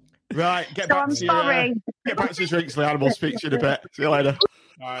 Right, get back to your drinks, Leanne. We'll speak to you in a bit. See you later.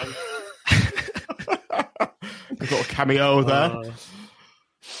 Bye. We've got a cameo there.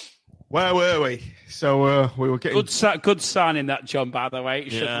 Where were we? So we were getting good signing that, John. By the way,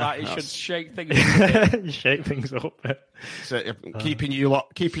 it should shake things shake things up. So, keeping you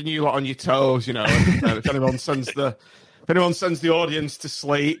lot on your toes. You know, if anyone sends the audience to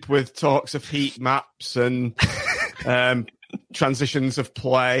sleep with talks of heat maps and transitions of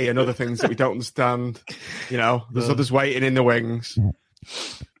play and other things that we don't understand, you know, there's others waiting in the wings.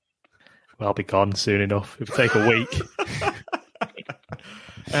 Well, I'll be gone soon enough. It'll take a week.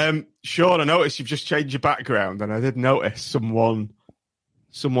 Sean, I noticed you've just changed your background, and I did notice someone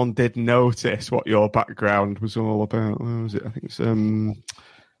did notice what your background was all about. Where was it? I think it's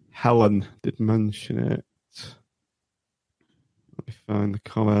Helen did mention it. Let me find the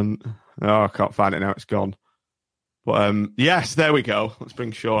comment. Oh, I can't find it now. It's gone. But yes, there we go. Let's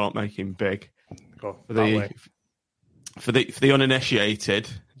bring Sean up, make him big. For the uninitiated,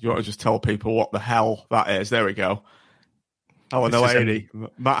 do you want to just tell people what the hell that is? There we go. Oh, and the lady.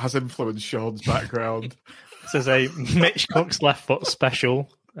 Matt has influenced Sean's background. This is a Mitch Cook's left foot special,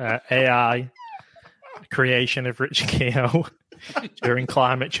 AI creation of Rich Keogh during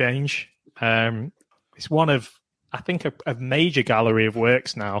climate change. It's one of, I think, a major gallery of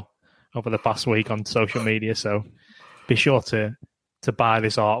works now over the past week on social media. So be sure to buy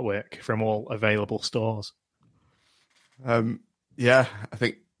this artwork from all available stores. Yeah, I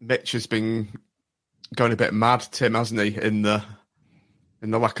think Mitch has been going a bit mad, Tim, hasn't he? In the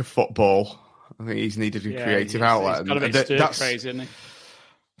lack of football, I think he's needed a creative outlet. He's got a bit crazy, isn't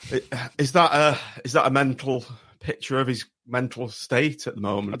he? Is that a mental picture of his mental state at the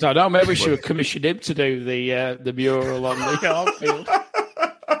moment? I don't know. Maybe we should commission him to do the mural on the outfield.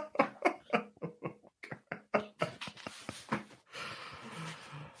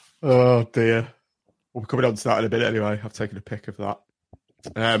 Oh dear. We'll be coming on to that in a bit anyway. I've taken a pic of that.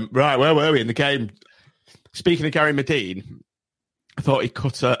 Right, where were we in the game? Speaking of Gary Medine, I thought he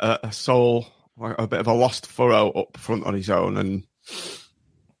cut a bit of a lost furrow up front on his own, and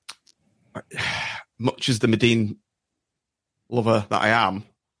much as the Medine lover that I am,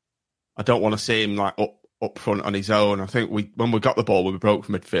 I don't want to see him like up front on his own. I think when we got the ball, we broke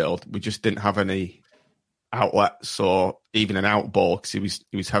from midfield. We just didn't have any outlets or even an out ball because he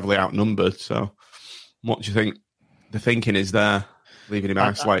was heavily outnumbered. So, what do you think the thinking is there, leaving him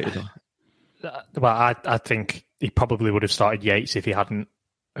isolated? Well, I think he probably would have started Yates if he hadn't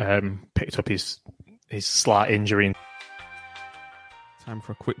picked up his slight injury. Time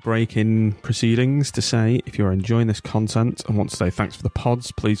for a quick break in proceedings to say, if you're enjoying this content and want to say thanks for the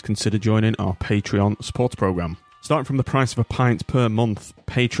pods, please consider joining our Patreon support programme. Starting from the price of a pint per month,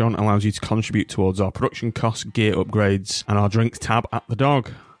 Patreon allows you to contribute towards our production costs, gear upgrades, and our drinks tab at The Dog.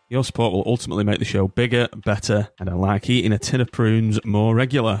 Your support will ultimately make the show bigger, better, and like eating a tin of prunes, more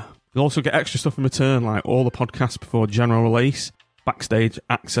regular. You'll also get extra stuff in return, like all the podcasts before general release, backstage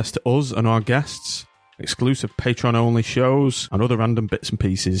access to us and our guests, exclusive Patreon-only shows, and other random bits and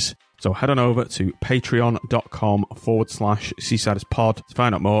pieces. So head on over to patreon.com/SeasidersPod to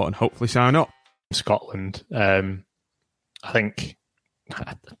find out more and hopefully sign up. Scotland, I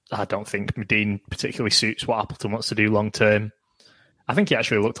don't think Medine particularly suits what Appleton wants to do long term. I think he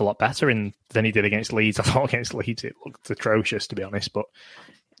actually looked a lot better than he did against Leeds. I thought against Leeds it looked atrocious, to be honest, but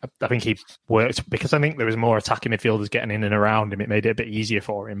I think he worked because I think there was more attacking midfielders getting in and around him. It made it a bit easier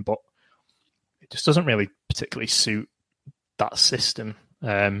for him, but it just doesn't really particularly suit that system.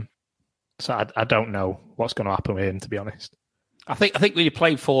 So I don't know what's going to happen with him, to be honest. I think when you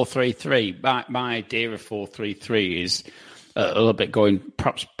play 4-3-3, my idea of 4-3-3 is a little bit going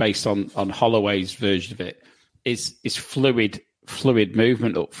perhaps based on Holloway's version of it. Is fluid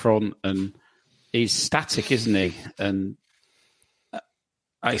movement up front, and he's static, isn't he? And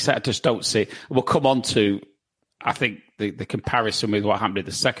I just don't see. We'll come on to, I think, the comparison with what happened in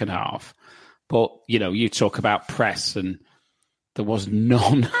the second half. But you talk about press, and there was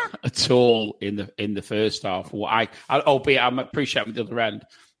none at all in the first half. Well, albeit I'm appreciating the other end,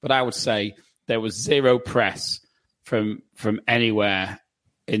 but I would say there was zero press from anywhere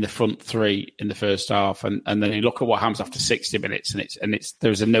in the front three in the first half, and then you look at what happens after 60 minutes, and it's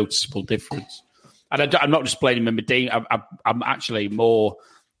there's a noticeable difference. And I'm not just blaming Medine. I'm actually more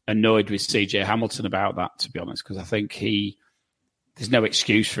annoyed with CJ Hamilton about that, to be honest, because I think there's no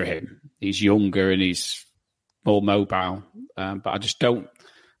excuse for him. He's younger and he's more mobile. But I just don't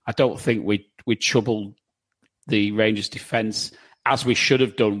think we troubled the Rangers defence as we should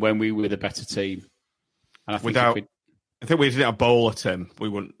have done when we were the better team. And I think if we didn't have Bowler, Tim, we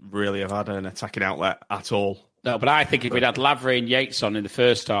wouldn't really have had an attacking outlet at all. No, but I think if we'd had Lavery and Yates on in the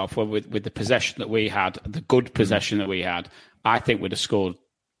first half, with the possession that we had, the good possession that we had, I think we'd have scored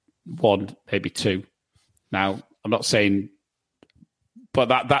 1, maybe 2. Now, I'm not saying, but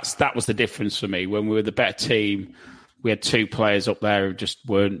that was the difference for me. When we were the better team, we had 2 players up there who just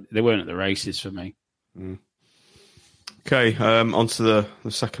weren't at the races for me. Mm. Okay, on to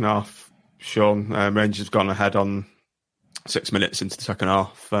the second half, Sean. Rangers have gone ahead on 6 minutes into the second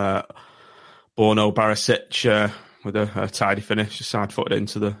half. Borna Barisic with a tidy finish, side-footed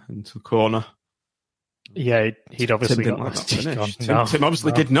into the corner. Yeah, he'd obviously Tim got that finish. Tim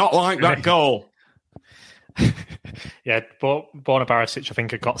obviously did not like that goal. Yeah, Borna Barisic, I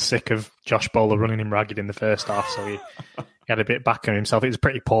think, had got sick of Josh Bowler running him ragged in the first half, so he had a bit back on himself. It was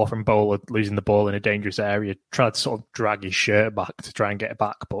pretty poor from Bowler losing the ball in a dangerous area. Tried to sort of drag his shirt back to try and get it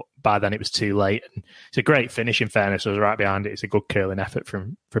back, but by then it was too late. And it's a great finish, in fairness. I was right behind it. It's a good curling effort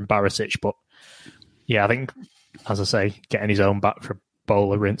from Barisic, but yeah, I think, as I say, getting his own back for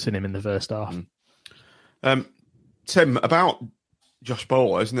Bowler rinsing him in the first half. Tim, about Josh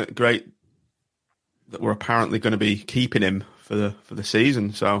Bowler, isn't it great that we're apparently going to be keeping him for the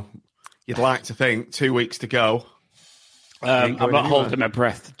season? So you'd like to think 2 weeks to go. I'm not holding my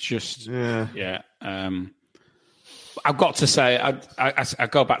breath. Just yeah. I've got to say, I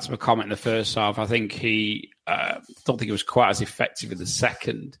go back to my comment in the first half. I think don't think he was quite as effective in the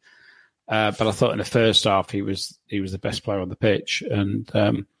second, but I thought in the first half he was the best player on the pitch, and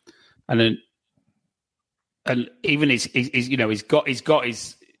even he's got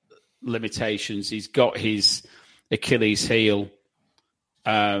his limitations. He's got his Achilles heel,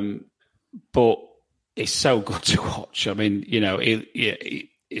 but it's so good to watch. I mean,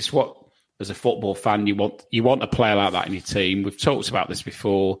 it's what, as a football fan, you want a player like that in your team. We've talked about this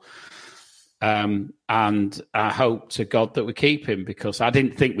before, and I hope to God that we keep him, because I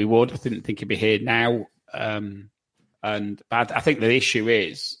didn't think we would. I didn't think he'd be here now, but I think the issue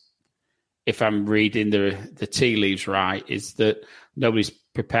is, if I'm reading the tea leaves right, is that nobody's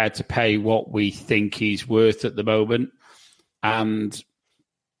prepared to pay what we think he's worth at the moment, and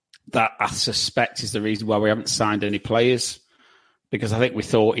that, I suspect, is the reason why we haven't signed any players, because I think we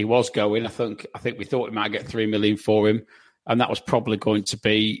thought he was going. I think we thought we might get 3 million for him, and that was probably going to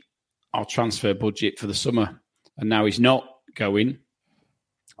be our transfer budget for the summer. And now he's not going,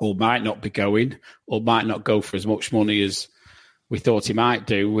 or might not be going, or might not go for as much money as we thought he might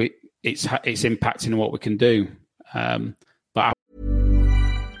do. It's impacting on what we can do.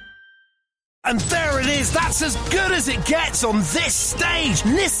 And there it is. That's as good as it gets on this stage.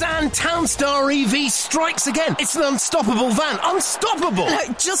 Nissan Townstar EV strikes again. It's an unstoppable van. Unstoppable.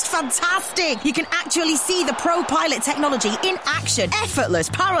 Just fantastic. You can actually see the ProPilot technology in action. Effortless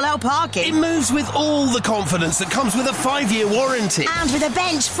parallel parking. It moves with all the confidence that comes with a 5-year warranty. And with a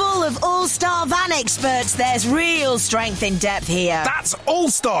bench full of all-star van experts, there's real strength in depth here. That's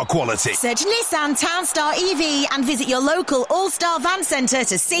all-star quality. Search Nissan Townstar EV and visit your local all-star van centre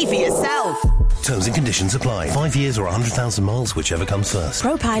to see for yourself. Terms and conditions apply. 5 years or 100,000 miles, whichever comes first.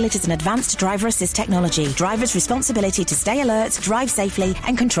 ProPilot is an advanced driver assist technology. Driver's responsibility to stay alert, drive safely,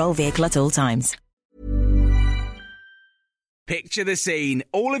 and control vehicle at all times. Picture the scene.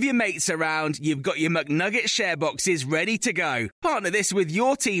 All of your mates around, you've got your McNugget share boxes ready to go. Partner this with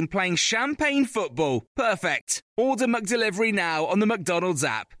your team playing champagne football. Perfect. Order McDelivery now on the McDonald's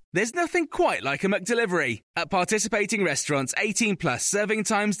app. There's nothing quite like a McDelivery. At participating restaurants, 18 plus, serving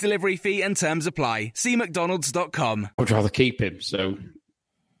times, delivery fee and terms apply. See mcdonalds.com. I'd rather keep him, so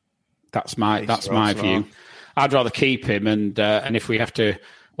that's my view. I'd rather keep him, and if we have to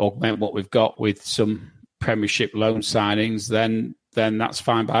augment what we've got with some Premiership loan signings, then that's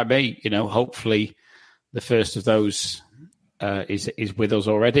fine by me. Hopefully the first of those is with us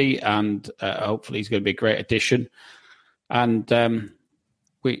already, and hopefully he's going to be a great addition. And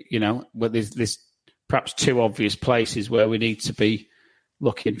there's perhaps 2 obvious places where we need to be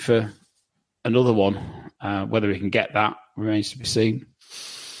looking for another one. Whether we can get that remains to be seen.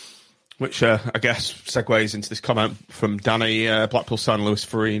 Which I guess segues into this comment from Danny. Blackpool signing Luis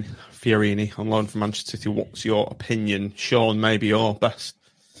Fiorini on loan from Manchester City. What's your opinion? Sean, maybe you're best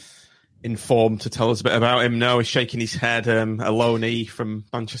informed to tell us a bit about him. No, he's shaking his head. A loanee from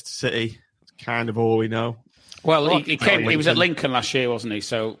Manchester City. That's kind of all we know. Well, he was at Lincoln last year, wasn't he?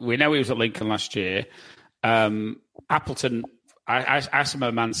 So we know he was at Lincoln last year. Appleton, I asked him,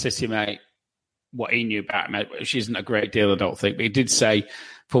 a Man City mate, what he knew about him, which isn't a great deal, I don't think. But he did say,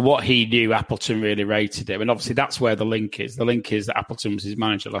 for what he knew, Appleton really rated him. And obviously that's where the link is. The link is that Appleton was his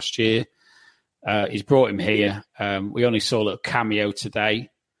manager last year. He's brought him here. We only saw a little cameo today,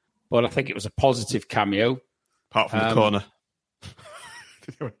 but I think it was a positive cameo. Apart from the corner.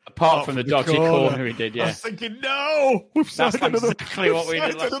 Apart from the dodgy corner he did, yeah. I was thinking, no! We've signed exactly what we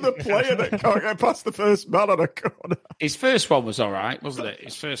did last another player that can't get past the first man on a corner. His first one was all right, wasn't it?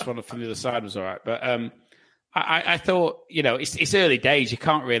 His first one from the other side was all right. But I thought, it's early days. You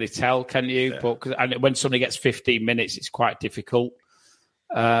can't really tell, can you? Yeah. But when somebody gets 15 minutes, it's quite difficult.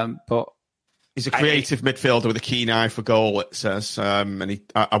 But he's a creative midfielder with a keen eye for goal, it says. And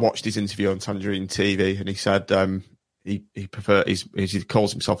I watched his interview on Tangerine TV, and he said he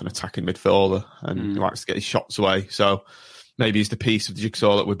calls himself an attacking midfielder, and he likes to get his shots away. So maybe he's the piece of the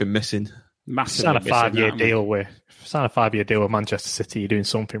jigsaw that we've been missing. Massively sign a 5-year deal with Manchester City. You're doing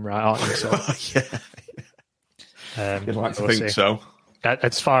something right, aren't you? So, You'd like to think so.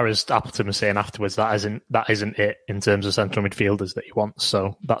 As far as Appleton was saying afterwards, that isn't it in terms of central midfielders that he wants.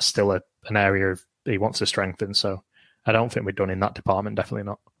 So that's still an area he wants to strengthen. So I don't think we're done in that department. Definitely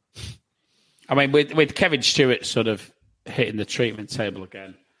not. I mean, with Kevin Stewart sort of hitting the treatment table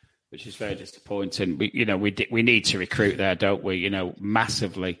again, which is very disappointing. We need to recruit there, don't we?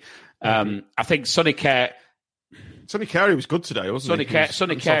 Massively. I think Sonny Carey was good today, wasn't he?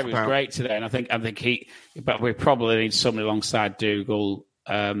 Sonny Carey was great today, and I think but we probably need somebody alongside Dougal.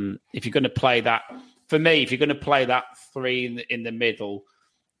 If you're going to play that, for me, if you're going to play that three in the middle,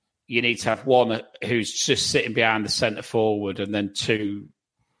 you need to have one who's just sitting behind the centre forward, and then two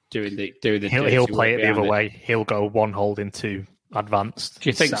doing the. He'll play it the other way. He'll go one holding, two advanced. Do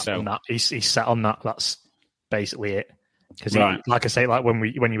you think so? He's set on that. That's basically it. Because, like I say, like when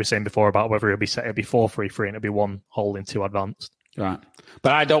you were saying before about whether it'll be 4-3-3 and it'll be one holding, two advanced. Right,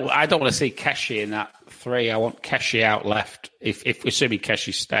 but I don't want to see Keshi in that three. I want Keshi out left. If assuming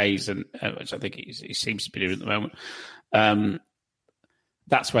Keshi stays, and which I think he seems to be doing at the moment.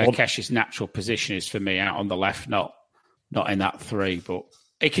 That's where Keshi's natural position is for me, out on the left, not in that three. But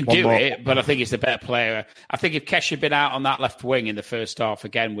he can do it. But I think he's the better player. I think if Keshi had been out on that left wing in the first half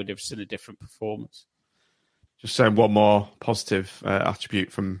again, we'd have seen a different performance. Just saying one more positive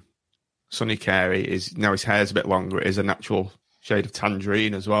attribute from Sonny Carey is now his hair's a bit longer. It is a natural shade of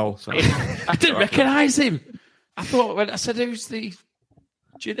tangerine as well. So I didn't recognise him. I thought when I said, "Who's the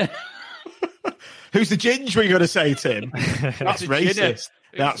who's the ginge?" Were you going to say, Tim? That's racist.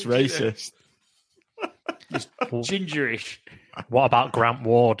 That's racist. He's gingerish. What about Grant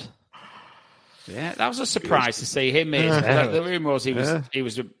Ward? Yeah, that was a surprise to see him. The rumour was he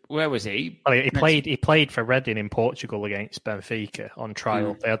was. Where was he? Well, he played for Reading in Portugal against Benfica on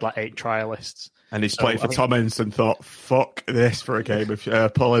trial. They had like 8 trialists, and he's played for Tom Ince and thought, "Fuck this for a game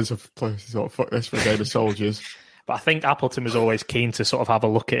of Paulins have thought, fuck this for a game of soldiers." But I think Appleton was always keen to sort of have a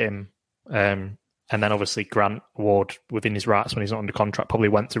look at him, and then obviously Grant Ward, within his rights when he's not under contract, probably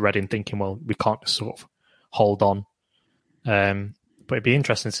went to Reading thinking, "Well, we can't just sort of hold on." But it'd be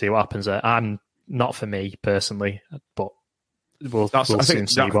interesting to see what happens there. Not for me personally, but we'll soon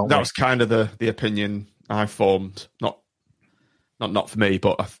see. That was kind of the opinion I formed. Not for me,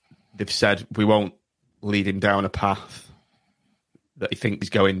 but they've said we won't lead him down a path that he thinks he's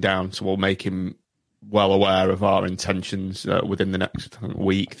going down, so we'll make him well aware of our intentions within the next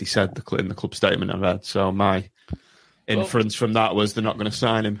week. They said in the club statement I read. So my inference from that was they're not going to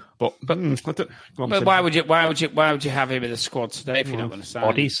sign him. But why would you have him in the squad today if you're not going to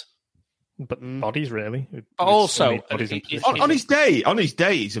sign him? But bodies, really. Also, on his day,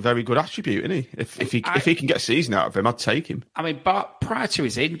 he's a very good attribute, isn't he? If he can get a season out of him, I'd take him. I mean, but prior to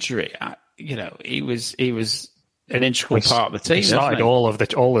his injury, he was an integral part of the team. He started all of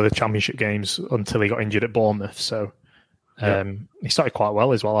the Championship games until he got injured at Bournemouth. So he started quite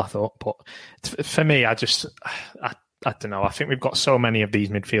well as well, I thought. But for me, I don't know. I think we've got so many of these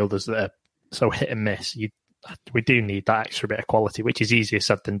midfielders that are so hit and miss. We do need that extra bit of quality, which is easier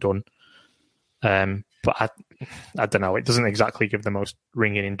said than done. But I don't know. It doesn't exactly give the most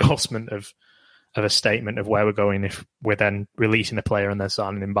ringing endorsement of a statement of where we're going if we're then releasing a player and then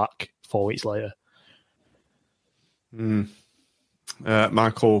signing him back 4 weeks later.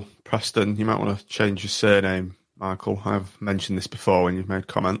 Michael Preston, you might want to change your surname, Michael. I've mentioned this before when you've made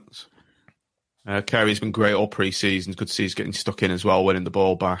comments. Carey's been great all pre-season. Good to see he's getting stuck in as well, winning the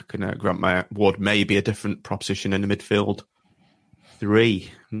ball back. And Grant Ward may be a different proposition in the midfield. 3.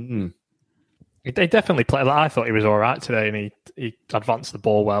 They definitely played. I thought he was all right today, and he advanced the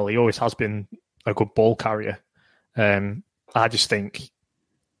ball well. He always has been a good ball carrier. I just think,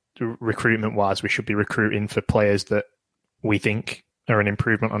 recruitment-wise, we should be recruiting for players that we think are an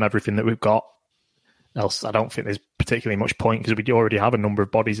improvement on everything that we've got. else I don't think there's particularly much point because we already have a number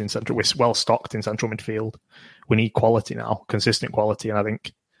of bodies in central. We're well stocked in central midfield. We need quality now, consistent quality, and I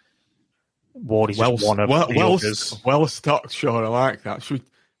think Ward is just one of the others. Well stocked, sure, I like that. Should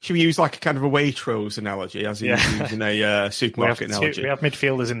we use like a kind of a Waitrose analogy, as in using a supermarket analogy? We have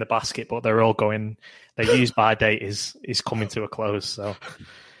midfielders in the basket, but they're all going. Their use-by date is coming to a close.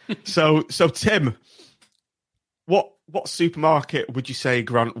 So Tim, what supermarket would you say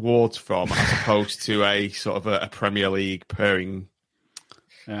Grant Ward's from, as opposed to a sort of a Premier League pairing?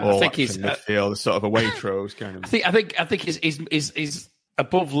 I think he's midfield, sort of a Waitrose kind of. I think he's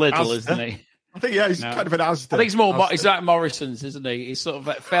above Lidl, Asda? Isn't he? I think he's kind of an Asda. I think he's like Morrison's, isn't he? He's sort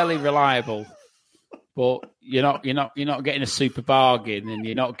of fairly reliable, but you're not getting a super bargain, and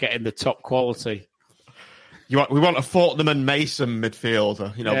you're not getting the top quality. We want a Fortnum and Mason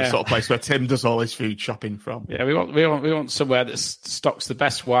midfielder, the sort of place where Tim does all his food shopping from. Yeah, we want somewhere that stocks the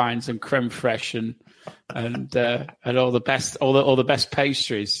best wines and creme fraiche and all the best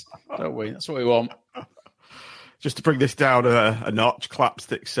pastries, don't we? That's what we want. Just to bring this down a notch,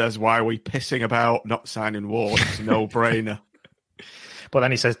 Clapstick says, "Why are we pissing about not signing Ward? It's a no-brainer." But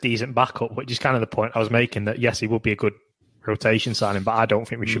then he says decent backup, which is kind of the point I was making, that yes, he would be a good rotation signing, but I don't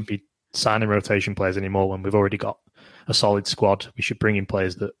think we should be signing rotation players anymore when we've already got a solid squad. We should bring in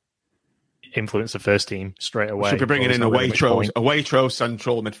players that influence the first team straight away. We should be bringing in a Waitrose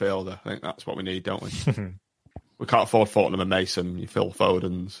central midfielder. I think that's what we need, don't we? We can't afford Fortnum and Mason, you Phil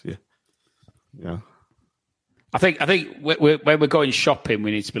Fodens. Yeah. I think when we're going shopping,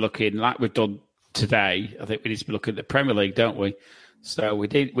 we need to be looking, like we've done today, I think we need to be looking at the Premier League, don't we? So we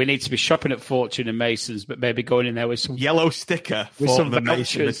need to be shopping at Fortune and Masons, but maybe going in there with some yellow sticker, with some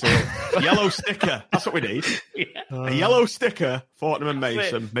vouchers. Yellow sticker. That's what we need. A yellow sticker, Fortnum and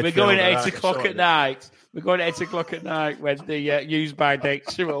Mason. We're going at 8 o'clock at night. We're going at 8 o'clock at night when the use-by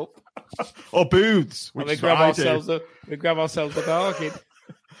dates are up. Or booths. We grab ourselves a bargain.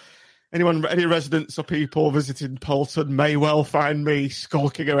 Any residents or people visiting Poulton may well find me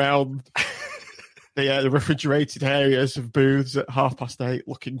skulking around the refrigerated areas of booths at 8:30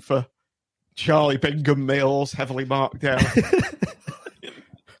 looking for Charlie Bingham meals, heavily marked down.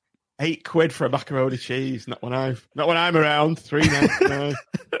 £8 for a macaroni cheese. Not when I'm around. $3.99.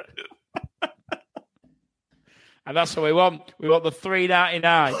 And that's what we want. We want the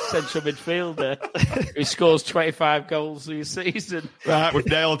 $3.99 central midfielder who scores 25 goals a season. Right, we've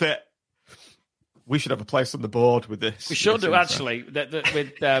nailed it. We should have a place on the board with this. We should do, actually,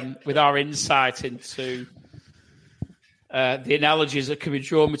 with our insight into the analogies that can be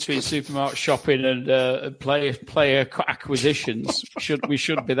drawn between supermarket shopping and player acquisitions. We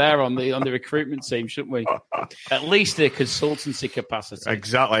should be there on the recruitment team, shouldn't we? At least in a consultancy capacity.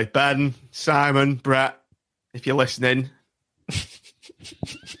 Exactly. Ben, Simon, Brett, if you're listening,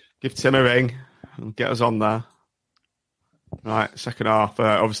 give Tim a ring and get us on there. Right, second half.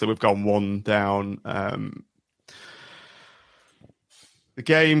 Obviously, we've gone one down. The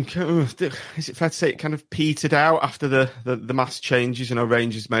game, is it fair to say it kind of petered out after the mass changes?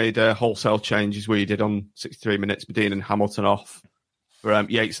 Rangers made wholesale changes. We did on 63 minutes, Medina and Hamilton off for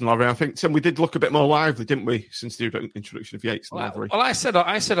Yates and Lavery. I think, Tim, we did look a bit more lively, didn't we, since the introduction of Yates and Lavery? Well, I said on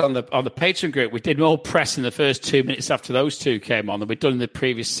the Patreon group, we did more press in the first 2 minutes after those two came on than we'd done in the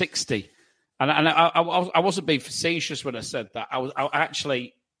previous 60. And I wasn't being facetious when I said that. I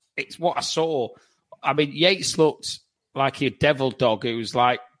actually, it's what I saw. I mean, Yates looked like a devil dog who was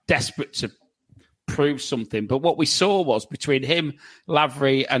like desperate to prove something. But what we saw was between him,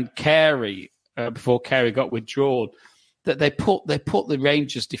 Lavery, and Carey, before Carey got withdrawn, that they put the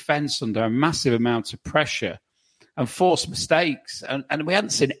Rangers' defence under a massive amount of pressure and forced mistakes. And we hadn't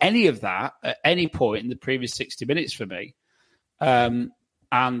seen any of that at any point in the previous 60 minutes for me. And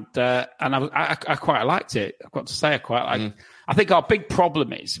I quite liked it. I've got to say, I quite like it. I think our big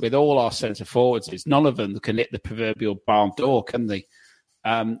problem is with all our centre forwards is none of them can hit the proverbial barn door, can they?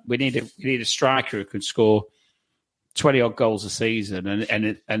 We need a striker who can score 20 odd goals a season,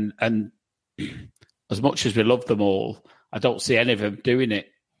 and as much as we love them all, I don't see any of them doing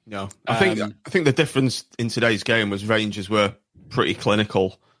it. No, I think the difference in today's game was Rangers were pretty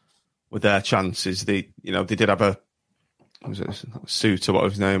clinical with their chances. They did have a. Was it Suter? What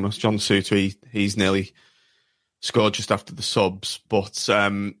his name was? John Suter. He's nearly scored just after the subs. But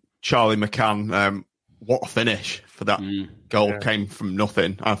Charlie McCann, what a finish for that goal! Came from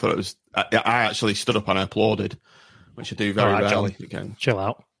nothing. I thought it was. I actually stood up and I applauded, which I do very rarely. Again, chill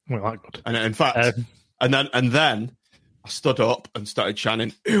out. We're that good. And in fact, and then I stood up and started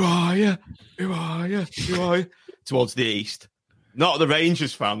chanting, "Who are you? Who are you? Who are you?" towards the east. Not at the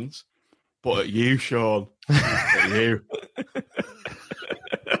Rangers fans, but at you, Sean. At you.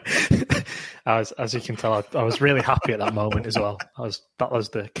 As you can tell, I was really happy at that moment as well. That was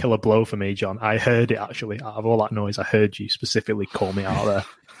the killer blow for me, John. I heard it actually. Out of all that noise, I heard you specifically call me out there.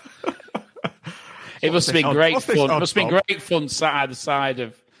 It must have been great fun. It must have been great fun sat either side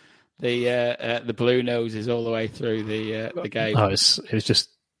of the Blue Noses all the way through the game. Oh, it was just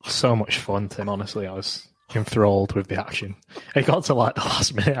so much fun, Tim. Honestly, I was enthralled with the action. It got to like the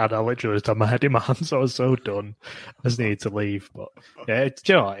last minute, and I literally just had my head in my hands. I was so done. I just needed to leave. But yeah, do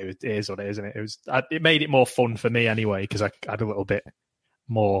you know what? It is what it is, isn't it? It made it more fun for me anyway because I had a little bit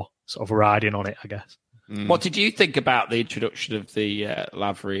more sort of riding on it, I guess. What did you think about the introduction of the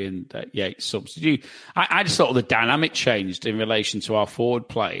Lavery and Yates subs? I just thought the dynamic changed in relation to our forward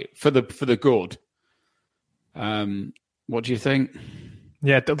play for the good. What do you think?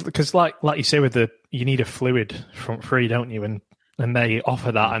 Yeah, because like you say, you need a fluid front three, don't you? And they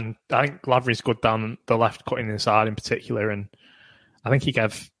offer that, and I think Lavery's good down the left, cutting inside in particular. And I think he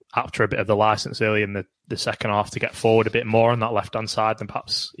gave Apter a bit of the license early in the second half to get forward a bit more on that left hand side than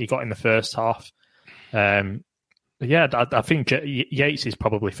perhaps he got in the first half. Yeah, I think Yates is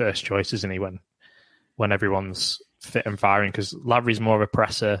probably first choice, isn't he? When everyone's fit and firing, because Lavery's more of a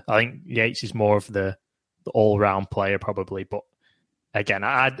presser. I think Yates is more of the all round player probably, but. Again,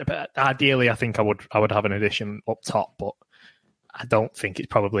 ideally, I think I would have an addition up top, but I don't think it's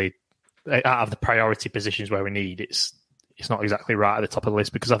probably out of the priority positions where we need. It's not exactly right at the top of the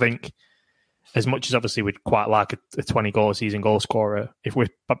list because I think as much as obviously we'd quite like a 20-goal season goal scorer, if we're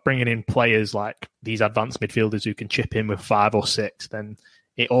bringing in players like these advanced midfielders who can chip in with 5 or 6, then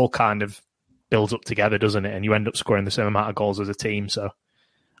it all kind of builds up together, doesn't it? And you end up scoring the same amount of goals as a team. So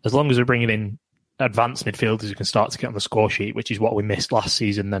as long as we're bringing in advanced midfielders who can start to get on the score sheet, which is what we missed last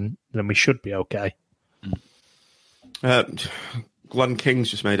season, then we should be okay. Glenn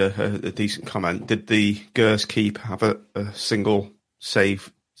King's just made a decent comment. Did the Gers keeper have a single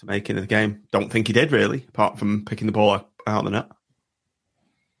save to make in the game? Don't think he did, really, apart from picking the ball out of the net.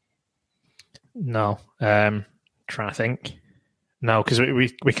 No. Trying to think. No, because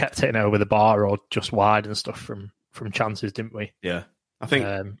we kept hitting over the bar or just wide and stuff from chances, didn't we? Yeah. I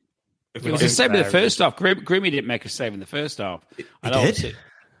think... it was the same in the first half. Grimmy didn't make a save in the first half. He did?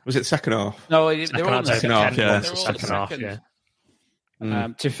 Was it second half? No, they were on the second half. Second half, yeah.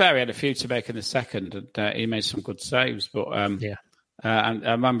 To be fair, he had a few to make in the second, and he made some good saves. But and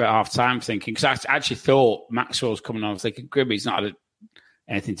I remember at half time thinking, because I actually thought Maxwell was coming on, I was thinking Grimmy's not had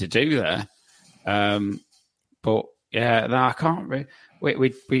anything to do there. But yeah, no, I can't really.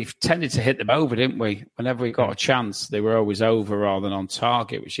 We've tended to hit them over, didn't we? Whenever we got a chance, they were always over rather than on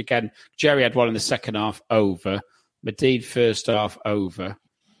target, which again, Jerry had one in the second half over, Medid first half over.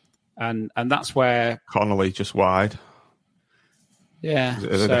 And that's where... Connolly just wide. Yeah.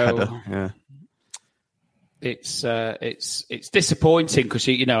 Header. Yeah. It's disappointing because,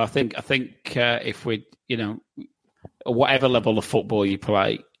 I think if we, whatever level of football you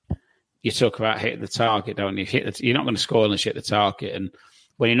play, you talk about hitting the target, don't you? You're not going to score unless you hit the target. And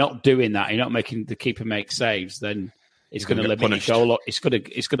when you're not doing that, you're not making the keeper make saves, then it's going to limit your goal. It's going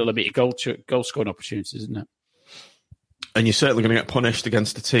to limit your goal scoring opportunities, isn't it? And you're certainly going to get punished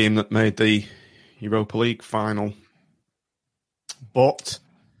against the team that made the Europa League final. But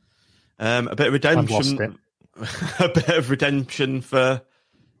a bit of redemption, for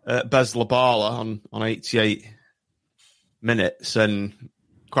Bez Labala on 88 minutes, and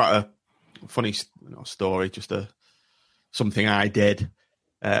quite a funny story. Just something I did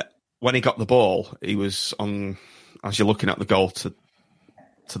when he got the ball. He was on, as you're looking at the goal, to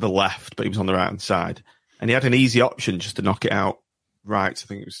the left, but he was on the right hand side. And he had an easy option just to knock it out right. I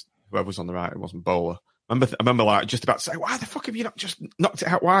think it was whoever was on the right. It wasn't Bowler. I remember like just about to say, why the fuck have you not just knocked it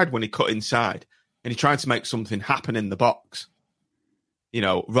out wide when he cut inside? And he tried to make something happen in the box,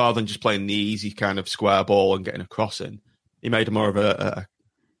 rather than just playing the easy kind of square ball and getting a cross in. He made more of a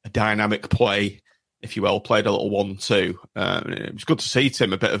dynamic play, if you will, played a little 1-2. It was good to see,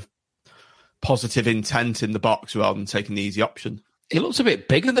 Tim, a bit of positive intent in the box rather than taking the easy option. He looks a bit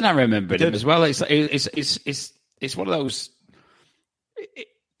bigger than I remembered him as well. It's one of those.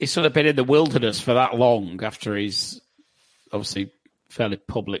 He's sort of been in the wilderness for that long after his obviously fairly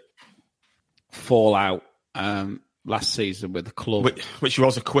public fallout last season with the club, which he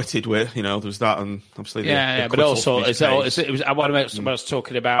was acquitted with. There was that, and obviously but also it was. When I was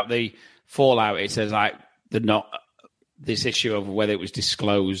talking about the fallout, it says like this issue of whether it was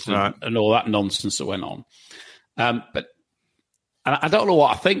disclosed and all that nonsense that went on, but. And I don't know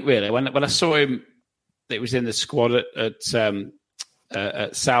what I think, really. When I saw him, it was in the squad at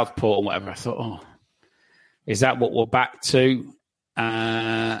Southport and whatever, I thought, is that what we're back to?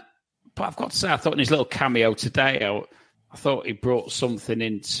 But I've got to say, I thought in his little cameo today, I thought he brought something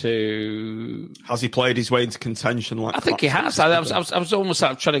into. Has he played his way into contention? I think he has. I was almost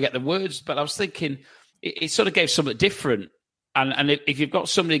trying to get the words, but I was thinking it sort of gave something different. And if you've got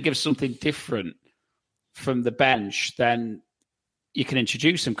somebody who gives something different from the bench, then you can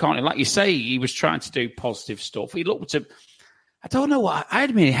introduce him, can't you? Like you say, he was trying to do positive stuff. He looked at. I don't know what I had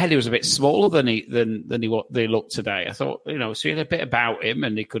in my head. He was a bit smaller than he looked today. I thought, so he had a bit about him,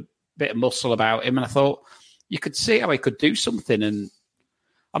 and he could bit of muscle about him, and I thought you could see how he could do something. And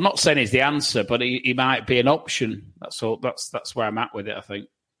I'm not saying he's the answer, but he might be an option. That's all. That's where I'm at with it, I think.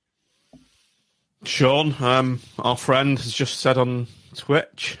 Sean, our friend, has just said on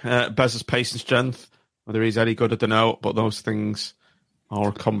Twitch, Bez's pace and strength, whether he's any good, I don't know, but those things are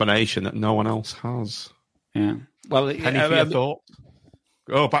a combination that no one else has. Yeah. Well, Penny for your thoughts?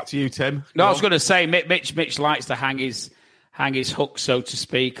 Oh, back to you, Tim. No, I was going to say, Mitch likes to hang his hook, so to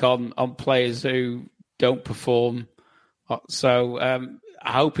speak, on players who don't perform. So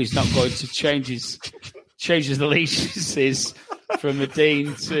I hope he's not going to change his allegiances from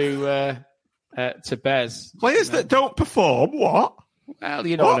Medine to Bez. Players that don't perform, what? Well,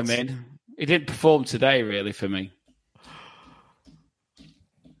 you know what I mean. He didn't perform today, really, for me.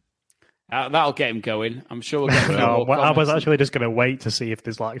 That'll get him going. I'm sure we'll get him I was actually just going to wait to see if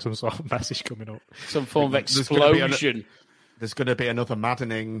there's like some sort of message coming up. Some form of explosion. There's going to be another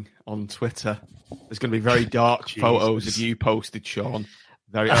maddening on Twitter. There's going to be very dark photos of you posted, Sean.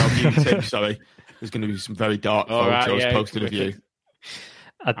 Tim, sorry. There's going to be some very dark photos posted of you.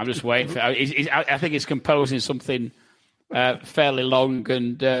 I'm just waiting for. I think it's composing something fairly long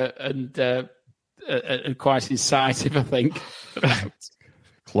and quite incisive, I think.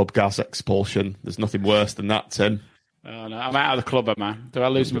 Club gas expulsion. There's nothing worse than that, Tim. Oh, no, I'm out of the club, man. Do I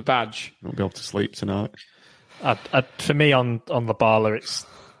lose my badge? I won't be able to sleep tonight. For me, on the Barla,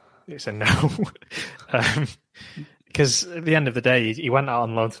 it's a no. Because at the end of the day, he went out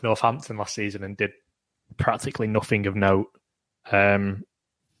on loan to Northampton last season and did practically nothing of note.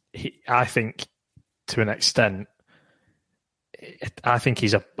 I think, to an extent, I think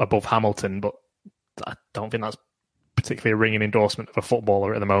he's above Hamilton, but I don't think that's particularly a ringing endorsement of a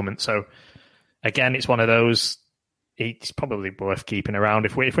footballer at the moment. So, again, it's one of those. He's probably worth keeping around.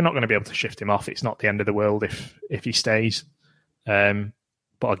 If we're not going to be able to shift him off, it's not the end of the world if he stays. But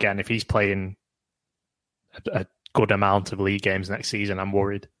again, if he's playing a good amount of league games next season, I'm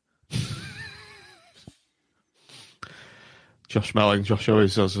worried. Josh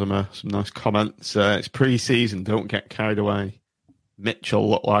always does some nice comments. It's pre-season, don't get carried away. Mitchell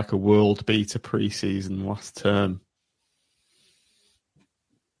looked like a world beater pre-season last term.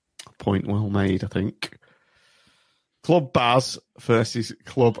 Point well made, I think. Club Baz versus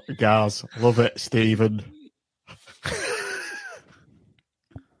Club Gaz. Love it, Stephen.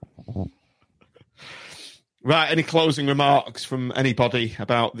 Right, any closing remarks from anybody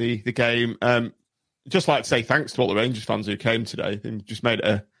about the game? Just like to say thanks to all the Rangers fans who came today. They just made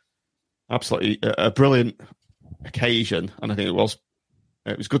it absolutely a brilliant occasion, and I think it was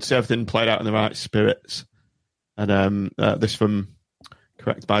good to see everything played out in the right spirits. And this from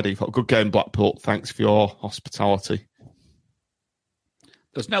Correct by Default. Good game, Blackpool. Thanks for your hospitality.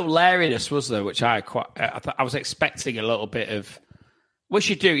 There's no lariness, was there? Which I was expecting a little bit of. Which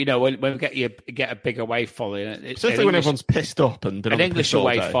you do, when we get a big away following. Particularly when everyone's pissed up and been an on English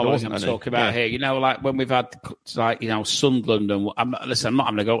away following. I'm talking about here. Like when we've had Sunderland and I'm not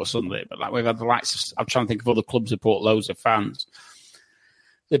having to go to Sunderland, but like we've had the likes. I'm trying to think of other clubs that brought loads of fans.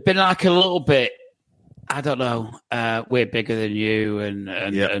 They've been like a little bit. I don't know. We're bigger than you,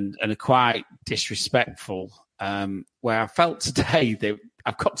 and quite disrespectful. Where I felt today,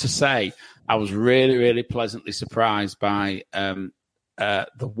 I've got to say, I was really, really pleasantly surprised by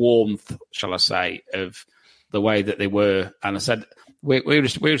the warmth, shall I say, of the way that they were. And I said, we were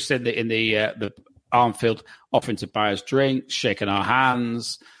just in the Armfield, offering to buy us drinks, shaking our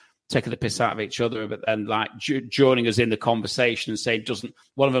hands, taking the piss out of each other, but then joining us in the conversation and saying, doesn't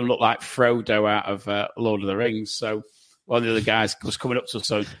one of them look like Frodo out of Lord of the Rings? So one of the other guys was coming up to us,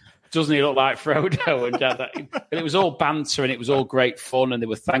 so doesn't he look like Frodo? And it was all banter and it was all great fun, and they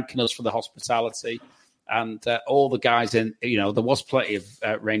were thanking us for the hospitality. And all the guys there was plenty of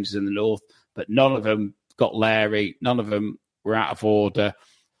Rangers in the north, but none of them got Larry. None of them were out of order.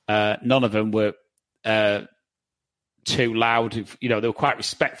 None of them were too loud. They were quite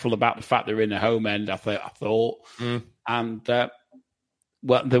respectful about the fact they were in the home end, I thought. And they're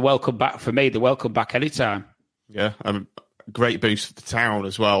welcome back for me. They're welcome back anytime. Yeah, great boost for the town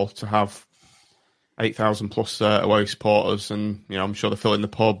as well to have 8,000 plus away supporters, and I'm sure they're filling the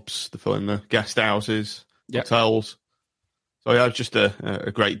pubs, they're filling the guest houses, hotels. So yeah, just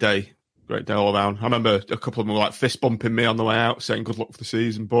a great day great day all around. I remember a couple of them were like fist bumping me on the way out, saying good luck for the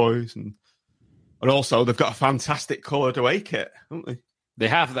season, boys. And also, they've got a fantastic coloured away kit, haven't they? They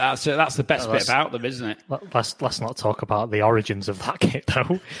have that. So that's the best bit about them, isn't it? Let's not talk about the origins of that kit,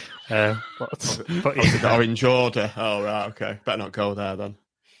 though. But the orange order. Oh, right, okay. Better not go there then.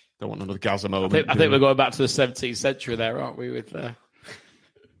 Don't want another Gaza moment. I think we're going back to the 17th century there, aren't we? With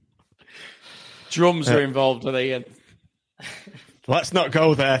drums are involved, are they? Let's not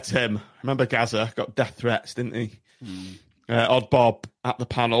go there, Tim. Remember Gaza got death threats, didn't he? Odd Bob at the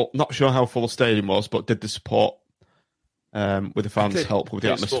panel. Not sure how full the stadium was, but did the support with the fans help with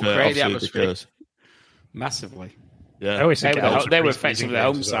the atmosphere? Because massively. Yeah, I always think they were effectively the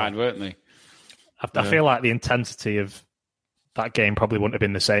home side, weren't they? I feel like the intensity of that game probably wouldn't have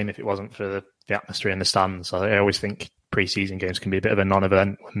been the same if it wasn't for the atmosphere in the stands. I always think pre-season games can be a bit of a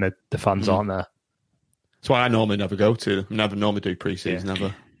non-event when the fans aren't there. That's why I normally never go to. Never normally do pre-season,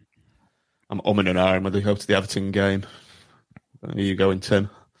 never. I'm umming and ahhing whether you go to the Everton game. Are you going, Tim?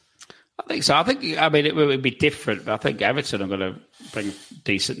 I think so. It would be different, but I think Everton are going to bring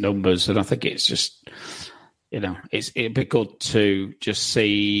decent numbers, and I think it's just, it'd be good to just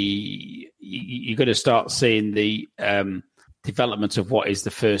see. You're going to start seeing the development of what is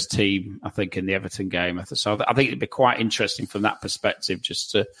the first team, I think, in the Everton game. So I think it'd be quite interesting from that perspective, just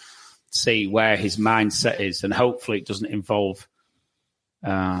to see where his mindset is, and hopefully it doesn't involve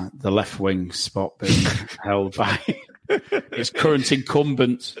the left wing spot being held by its current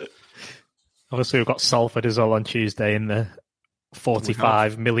incumbent. Obviously, we've got Salford as well on Tuesday in the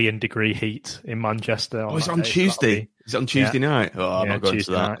 45 million degree heat in Manchester. It's on Tuesday. Is it on Tuesday night? Oh, I'm not going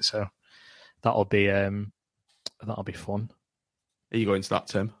Tuesday to that. Night, so that'll be fun. Are you going to that,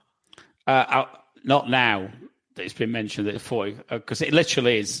 Tim? Not now that it's been mentioned that 40, because it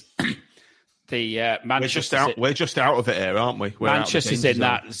literally is the Manchester. We're just out of it here, aren't we? Manchester's in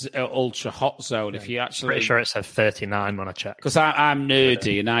that ultra hot zone. If you actually, pretty sure it said 39 when I checked. Because I'm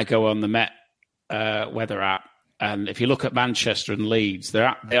nerdy and I go on the Met weather app, and if you look at Manchester and Leeds, they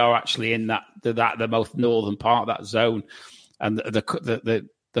are actually in the most northern part of that zone, and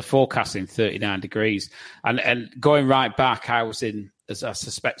the forecasting 39 degrees. And going right back, I was in, as I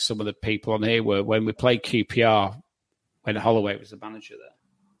suspect some of the people on here were, when we played QPR, when Holloway was the manager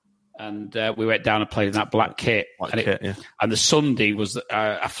there. And we went down and played in that black kit. And the Sunday was,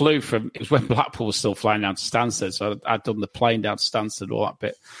 I flew from, it was when Blackpool was still flying down to Stansted. So I'd done the plane down to Stansted, all that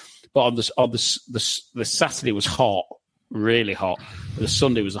bit. But on the Saturday was hot, really hot. The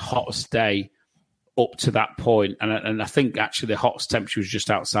Sunday was the hottest day up to that point, and I think actually the hottest temperature was just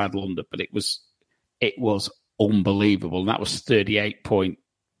outside London, but it was unbelievable, and that was 38 point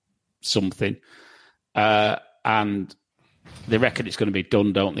something, and they reckon it's going to be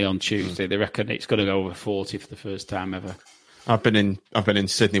done, don't they, on Tuesday? They reckon it's going to go over 40 for the first time ever. I've been in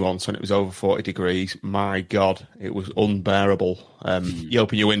Sydney once when it was over 40 degrees. My God, it was unbearable. You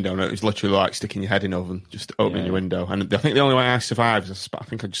open your window and it was literally like sticking your head in an oven, just opening your window. And I think the only way I survived is I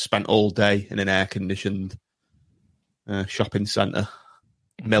think I just spent all day in an air-conditioned shopping centre,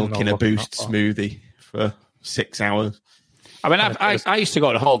 milking a Boost smoothie for 6 hours. I mean, I used to go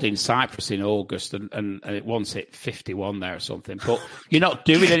on a holiday in Cyprus in August, and it once hit 51 there or something. But you're not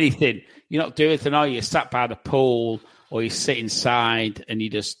doing anything. You're not doing anything. You sat by the pool, or you sit inside and you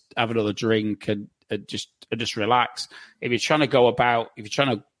just have another drink and just relax. If you're trying to go about, if you're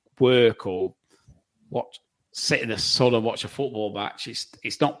trying to work or sit in the sun and watch a football match,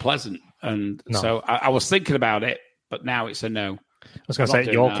 it's not pleasant. And so I was thinking about it, but now it's a no. I was going to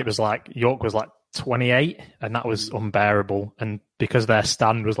say York was like 28, and that was unbearable. And because their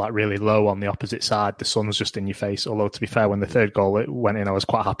stand was like really low on the opposite side, the sun was just in your face. Although, to be fair, when the third goal went in, I was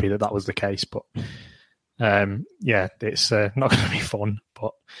quite happy that was the case. But it's not going to be fun.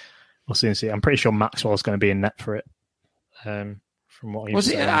 But we'll soon see. I'm pretty sure Maxwell's going to be in net for it. From what he was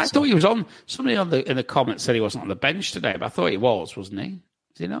saying, I thought he was on. Somebody in the comments said he wasn't on the bench today, but I thought he was, wasn't he?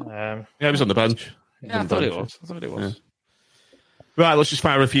 Is he not? Yeah, he was on the bench. I thought he was. Yeah. Right, let's just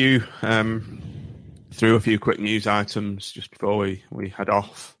fire through a few quick news items just before we head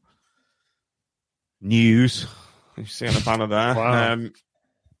off. News. You see on the banner there. Wow.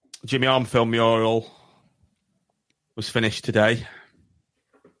 Jimmy Armfield mural was finished today.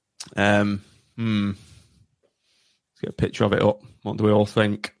 Let's get a picture of it up. What do we all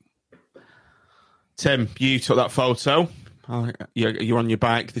think? Tim, you took that photo. You're on your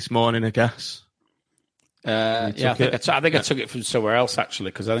bike this morning, I guess. I think I took it from somewhere else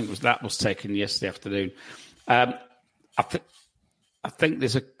actually, because I think that was taken yesterday afternoon. I think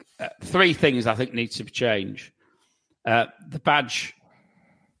there's three things I think needs to change. The badge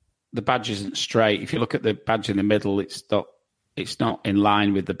isn't straight. If you look at the badge in the middle, it's not it's not in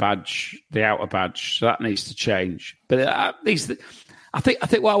line with the badge, the outer badge. So that needs to change. But I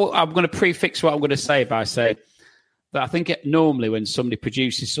think what I'm going to prefix what I'm going to say by saying that I think normally when somebody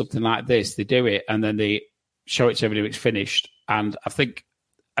produces something like this, they do it and then they show it to everybody when it's finished. And I think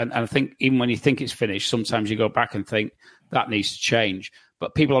even when you think it's finished, sometimes you go back and think that needs to change.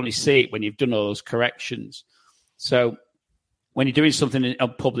 But people only see it when you've done all those corrections. So when you're doing something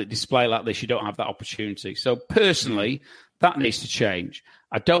on public display like this, you don't have that opportunity. So personally, that needs to change.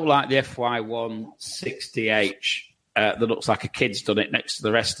 I don't like the FY160H that looks like a kid's done it next to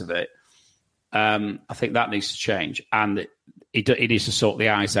the rest of it. I think that needs to change, and he needs to sort the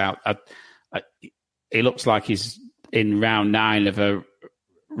eyes out. It looks like he's in round 9 of a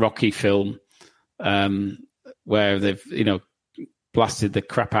Rocky film where they've blasted the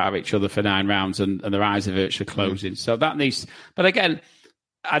crap out of each other for 9 rounds, and their eyes are virtually closing. So that needs. But again,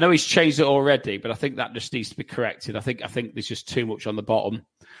 I know he's changed it already, but I think that just needs to be corrected. I think there's just too much on the bottom.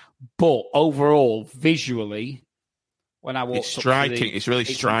 But overall, visually, when I walk, it's striking. It's really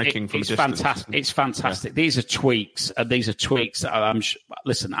striking from a distance. Fantastic. It's fantastic. Yeah. These are tweaks, and these are tweaks that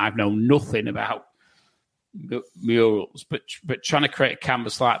listen, I've known nothing about murals, but trying to create a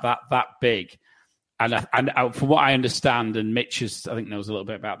canvas like that big, and from what I understand, and Mitch I think knows a little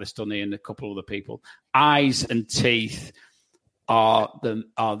bit about this, doesn't he, and a couple of other people, eyes and teeth are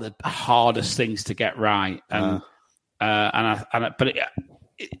the hardest things to get right,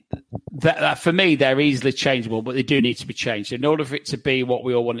 but for me, they're easily changeable, but they do need to be changed in order for it to be what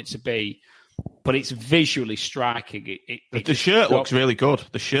we all want it to be. But it's visually striking. The shirt looks really good.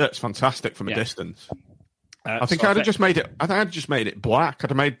 The shirt's fantastic from a distance. I think I'd have just made it. I think I'd just made it black. I'd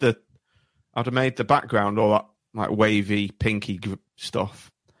have made the background all that like wavy, pinky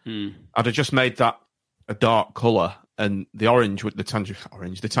stuff. I'd have just made that a dark colour, and the orange with the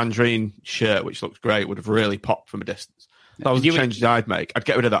tangerine shirt, which looks great, would have really popped from a distance. That was the change I'd make. I'd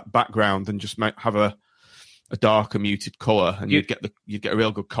get rid of that background and just have a darker, muted colour, and you'd get a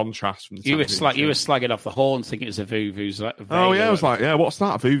real good contrast from the. You were slagging off the horns, thinking it was a Vuvuzela. Oh yeah, I was like, yeah, what's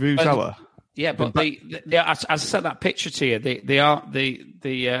that, a Vuvuzela? Yeah, but as I sent that picture to you, the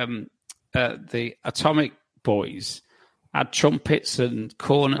Atomic Boys had trumpets and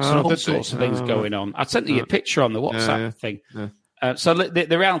cornets and all sorts of things going on. I sent you a picture on the WhatsApp thing. Yeah. So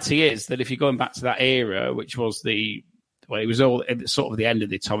the reality is that if you're going back to that era, which was it was all sort of the end of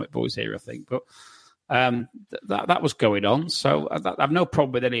the Atomic Boys era, I think, but that was going on. So I've no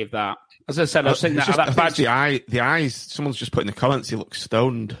problem with any of that. As I said, I was thinking that badge. The eyes. Someone's just put in the comments, he looks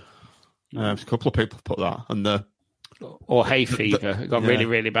stoned. A couple of people put that, and or hay fever. Got really,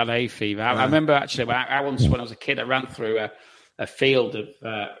 really bad hay fever. I remember actually when I once, when I was a kid, I ran through a field of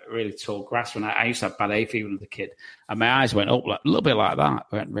really tall grass when I used to have bad hay fever as a kid, and my eyes went up a little bit like that.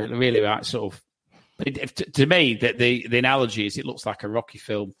 Went really, really like sort of. To me, the analogy is it looks like a Rocky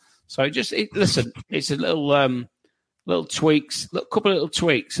film. So listen, it's a little tweaks, couple of little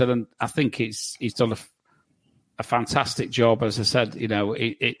tweaks, and then I think he's done a fantastic job. As I said,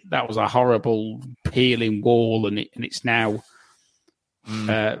 that was a horrible peeling wall, and it's now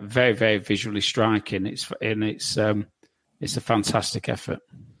very, very visually striking. It's a fantastic effort.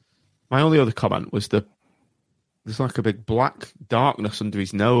 My only other comment was there's like a big black darkness under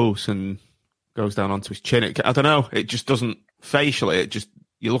his nose and goes down onto his chin. I don't know. It just doesn't facially. It just,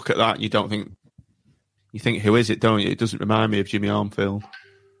 you look at that and you think, who is it? Don't you? It doesn't remind me of Jimmy Armfield.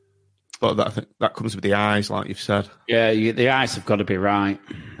 But I think that comes with the eyes, like you've said. Yeah, the eyes have got to be right,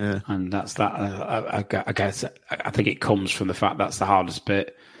 and that's that. I guess I think it comes from the fact that's the hardest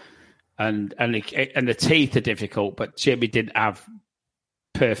bit, and the teeth are difficult. But Jimmy didn't have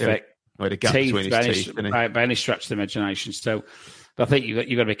perfect teeth by any stretch of the imagination. So, but I think you've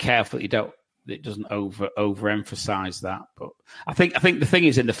got to be careful that it doesn't overemphasize that. But I think the thing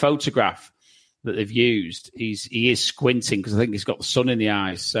is in the photograph that they've used, he is squinting because I think he's got the sun in the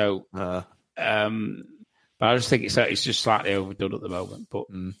eyes. So, but I just think it's just slightly overdone at the moment. But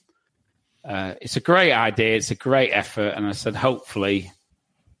it's a great idea. It's a great effort. And I said, hopefully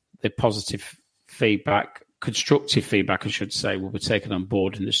the positive feedback, constructive feedback, I should say, will be taken on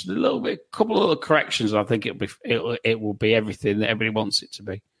board. And there's a couple of little corrections. I think it will be everything that everybody wants it to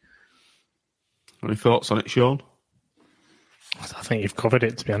be. Any thoughts on it, Sean? I think you've covered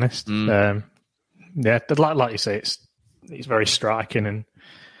it, to be honest. Yeah, like you say, it's very striking, and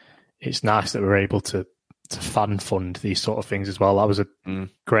it's nice that we're able to fan fund these sort of things as well. That was a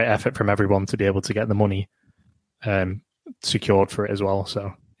great effort from everyone to be able to get the money secured for it as well.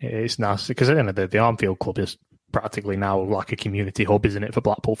 So it's nice because at the end of the day, the Armfield Club is practically now like a community hub, isn't it, for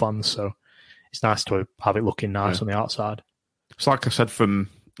Blackpool fans? So it's nice to have it looking nice on the outside. It's like I said from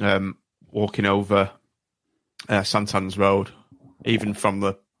walking over Santans Road even from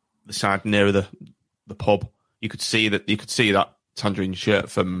the side nearer the pub, you could see that tangerine shirt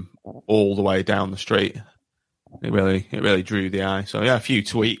from all the way down the street. It really drew the eye. So yeah, a few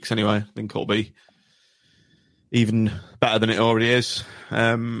tweaks anyway. I think it'll be even better than it already is.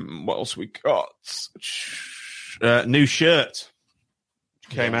 What else we got? New shirt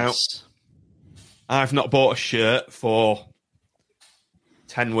came out. I've not bought a shirt for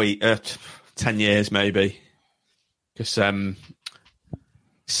 10 years maybe, because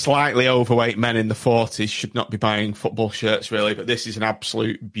slightly overweight men in the 40s should not be buying football shirts really, but this is an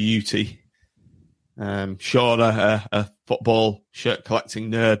absolute beauty. Sean, a football shirt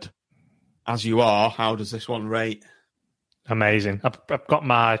collecting nerd as you are, how does this one rate? Amazing. I've got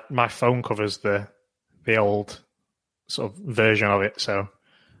my phone covers the old sort of version of it, so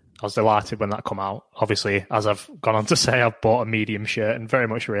I was delighted when that come out. Obviously, as I've gone on to say, I've bought a medium shirt and very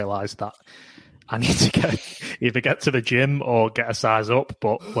much realised that I need to either get to the gym or get a size up,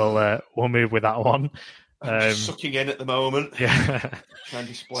 but we'll move with that one. Sucking in at the moment. Yeah. Trying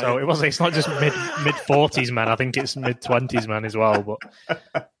to display. So it's not just mid 40s men. I think it's mid 20s men as well. But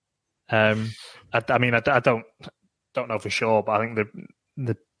I don't know for sure, but I think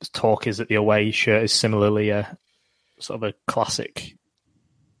the talk is that the away shirt is similarly a sort of a classic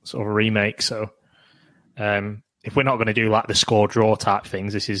sort of remake. So if we're not going to do like the score draw type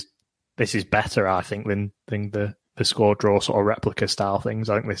things, this is better, I think, than the score draw sort of replica style things.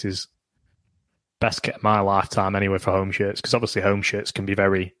 I think this is best kit of my lifetime anyway for home shirts, because obviously home shirts can be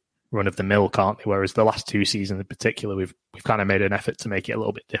very run of the mill, can't they? Whereas the last two seasons in particular, we've kind of made an effort to make it a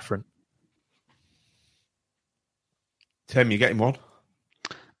little bit different. Tim, you getting one?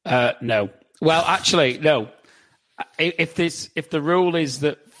 No. Well, actually, no. If the rule is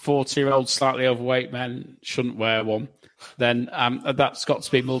that 40-year-old slightly overweight men shouldn't wear one, then that's got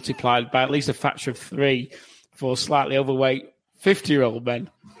to be multiplied by at least a factor of 3 for slightly overweight 50-year-old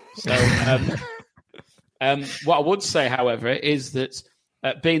men. So what I would say, however, is that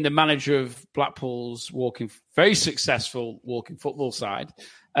being the manager of Blackpool's very successful walking football side,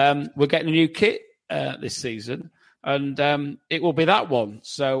 we're getting a new kit this season, and it will be that one.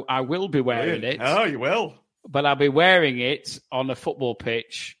 So I will be wearing it. Oh, you will? But I'll be wearing it on a football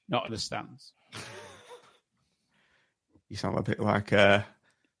pitch, not in the stands. You sound a bit like the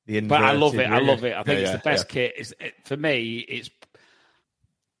inverted. But I love it. I love it. I think it's the best kit. For me, it's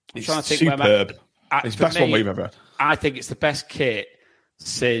trying to think superb. It's the best one we've ever had. I think it's the best kit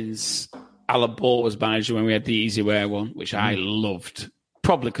since Alan Ball was manager when we had the Easy Wear one, which I loved.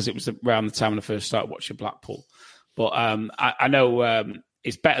 Probably because it was around the time when I first started watching Blackpool. But I know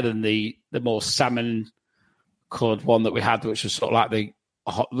it's better than the more salmon-coloured one that we had, which was sort of like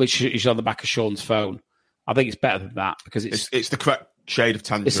which is on the back of Sean's phone. I think it's better than that because it's the correct shade of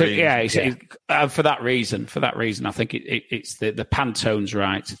tangerine. For that reason, I think it's the Pantone's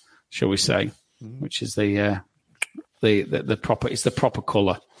right, shall we say, which is the proper. It's the proper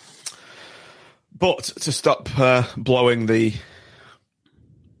colour. But to stop blowing the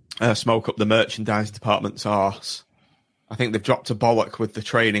smoke up the merchandise department's arse, I think they've dropped a bollock with the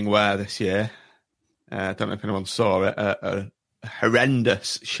training wear this year. I don't know if anyone saw it. A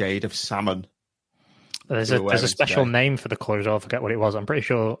horrendous shade of salmon. There's a special name for the colour as well. I forget what it was. I'm pretty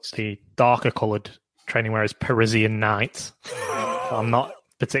sure the darker coloured training wear is Parisian Night. I'm not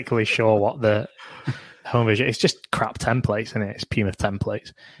particularly sure what the home version. It's just crap templates, isn't it? It's Puma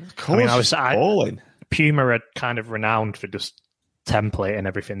templates. Puma are kind of renowned for just template and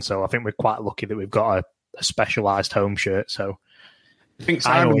everything, so I think we're quite lucky that we've got a specialised home shirt. So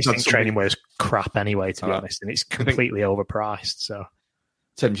I always think training wear is crap anyway, to be honest, and it's completely overpriced. So,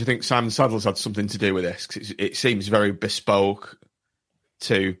 Tim, do you think Simon Saddle's had something to do with this? 'Cause it seems very bespoke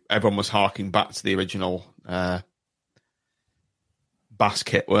to everyone was harking back to the original Bass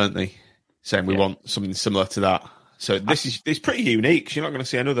kit, weren't they? Saying we want something similar to that. So it's pretty unique. You're not going to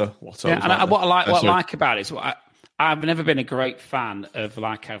see another Watto. Yeah, and what I like about it is I've never been a great fan of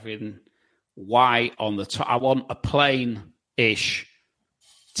like having white on the top. I want a plain-ish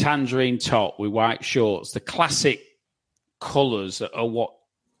tangerine top with white shorts. The classic colours are what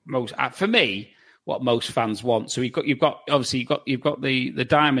most, for me, what most fans want. So you've got the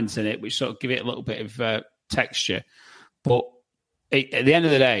diamonds in it, which sort of give it a little bit of texture. But at the end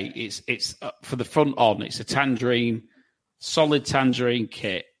of the day, it's for the front on. It's a solid tangerine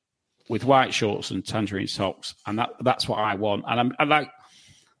kit with white shorts and tangerine socks, and that's what I want. And I'm like,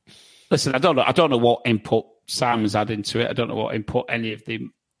 listen, I don't know what input Simon's had into it. I don't know what input any of the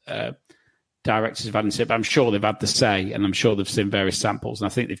directors have had into it, but I'm sure they've had the say, and I'm sure they've seen various samples, and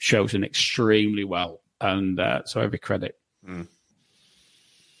I think they've chosen extremely well. And so every credit.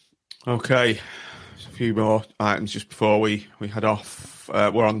 Okay, a few more items just before we head off.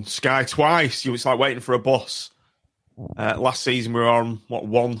 We're on Sky twice. It's like waiting for a bus. Last season we were on,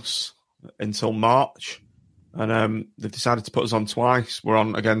 once until March. And they've decided to put us on twice. We're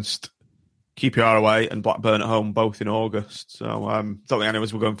on against QPR away and Blackburn at home, both in August. So don't think any of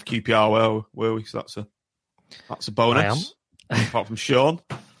us were going for QPR, were we? So that's a bonus. Apart from Sean.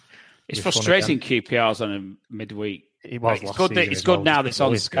 It's frustrating QPR's on a midweek. It was it's good now that it's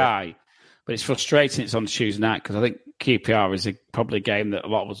on Sky, but it's frustrating it's on Tuesday night because I think QPR is probably a game that a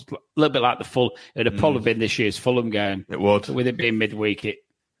lot of us, a little bit like the Fulham, it would probably been this year's Fulham game. It would. But with it being midweek,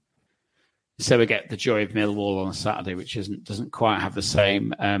 so we get the joy of Millwall on a Saturday, which doesn't quite have the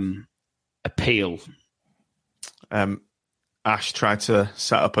same appeal. Ash tried to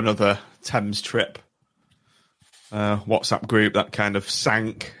set up another Thames trip WhatsApp group that kind of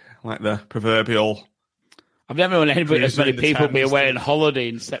sank like the proverbial. I've never known anybody as many people be away on holiday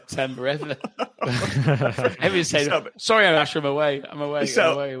in September ever. Everyone's saying, "Sorry, Ash, I'm away. I'm away." He set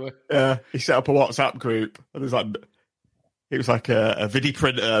up a WhatsApp group, and it was like a video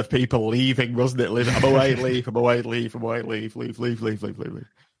printer of people leaving, wasn't it? I'm away, leave. I'm away, leave. I'm away, leave. So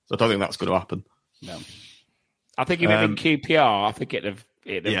I don't think that's going to happen. No, I think even in QPR, I think it'd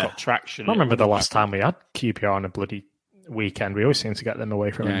got traction. I remember the last time we had QPR on a bloody weekend. We always seem to get them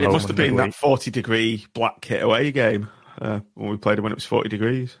away from it. It must have been that 40-degree black kit away game when we played it when it was 40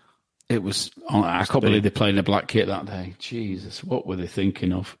 degrees. It was. I can't believe they played in a black kit that day. Jesus, what were they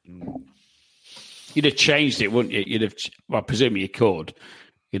thinking of? You'd have changed it, wouldn't you? Well, presumably you could.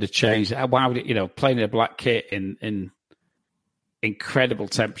 You'd have changed it. Why would it? Playing in a black kit in incredible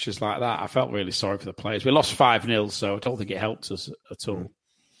temperatures like that. I felt really sorry for the players. We lost 5-0, so I don't think it helped us at all.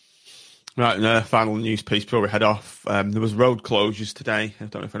 Right, and the final news piece before we head off. There was road closures today. I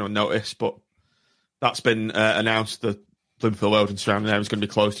don't know if anyone noticed, but that's been announced. The Bloomfield Road and surrounding area is going to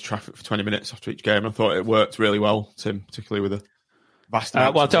be closed to traffic for 20 minutes after each game. I thought it worked really well, Tim, particularly with the vast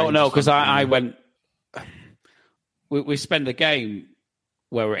amount. Well, I don't know, because I went... We spent a game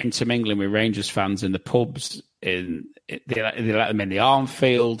where we're intermingling with Rangers fans in the pubs. They let them in the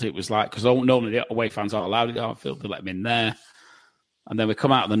Armfield. It was like, because normally the away fans aren't allowed in the Armfield, they let them in there. And then we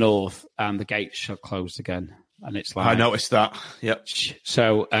come out of the north and the gates are closed again. And it's like... I noticed that, yep.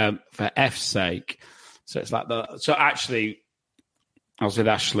 So, for F's sake, so it's like So actually, I was with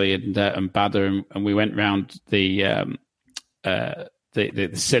Ashley and Badder and we went round the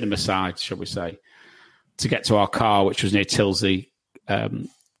cinema side, shall we say, to get to our car, which was near Tilsley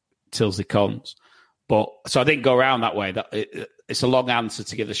Cons. So I didn't go around that way. It's a long answer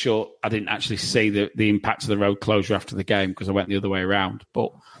to give the short. I didn't actually see the impact of the road closure after the game because I went the other way around.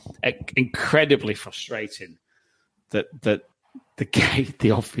 But incredibly frustrating that the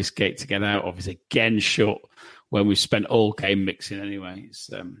office gate to get out of is again shut when we've spent all game mixing anyway.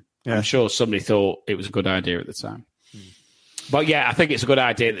 I'm sure somebody thought it was a good idea at the time. But yeah, I think it's a good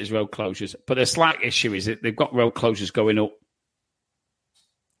idea that there's road closures. But the slight issue is that they've got road closures going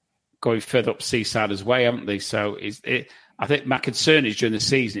further up Seaside's way, haven't they? So I think my concern is during the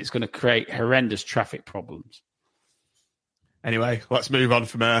season it's going to create horrendous traffic problems. Anyway, let's move on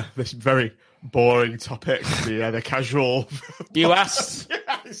from this very boring topic, the casual. You asked?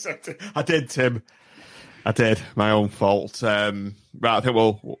 I did, Tim. I did. My own fault. Right, I think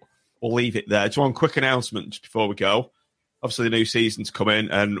we'll leave it there. Just one quick announcement just before we go. Obviously, the new season's come in,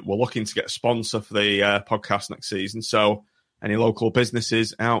 and we're looking to get a sponsor for the podcast next season. So, any local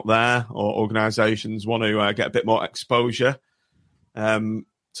businesses out there or organisations want to get a bit more exposure to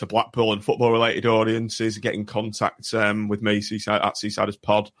Blackpool and football-related audiences, get in contact with me, Seaside at Seasiders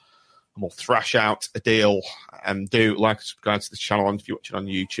Pod, and we'll thrash out a deal. And do like and subscribe to the channel, and if you watch it on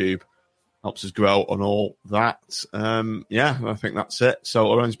YouTube, helps us grow and all that. I think that's it. So,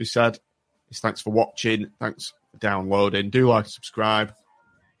 all remains to be said is thanks for watching. Thanks for downloading. Do like and subscribe.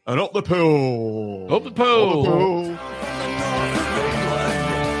 And up the pool! Up the pool! Up the pool!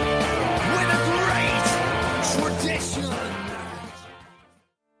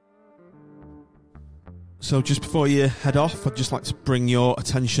 So just before you head off, I'd just like to bring your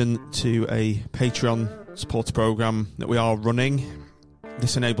attention to a Patreon supporter programme that we are running.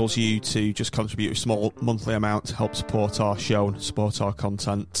 This enables you to just contribute a small monthly amount to help support our show and support our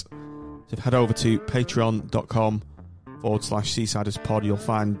content. So if you head over to patreon.com/SeasidersPod, you'll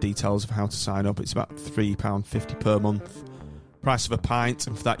find details of how to sign up. It's about £3.50 per month. Price of a pint,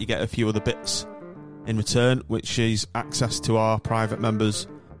 and for that you get a few other bits in return, which is access to our private members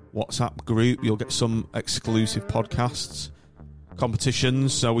WhatsApp group. You'll get some exclusive podcasts,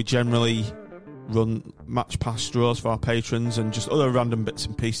 competitions, so we generally run match pass draws for our patrons and just other random bits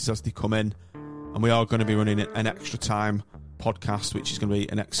and pieces as they come in. And we are going to be running an extra time podcast, which is going to be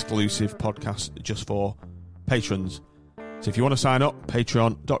an exclusive podcast just for patrons. So if you want to sign up,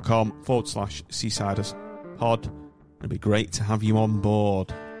 patreon.com/SeasidersPod. It'd be great to have you on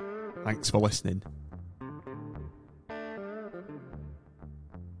board. Thanks for listening.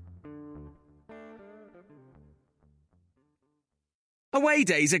 Away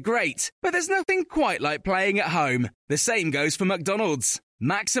days are great, but there's nothing quite like playing at home. The same goes for McDonald's.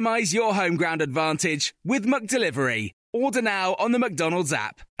 Maximise your home ground advantage with McDelivery. Order now on the McDonald's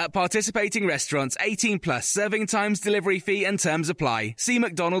app. At participating restaurants, 18 plus serving times, delivery fee and terms apply. See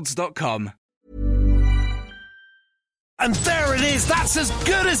mcdonalds.com. And there it is, that's as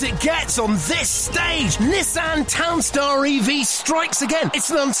good as it gets on this stage. Nissan Townstar EV strikes again. It's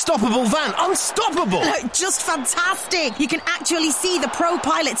an unstoppable van, unstoppable. Just fantastic. You can actually see the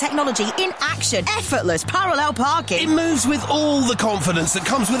ProPilot technology in action. Effortless parallel parking. It moves with all the confidence that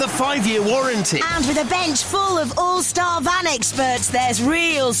comes with a 5-year warranty. And with a bench full of all-star van experts, there's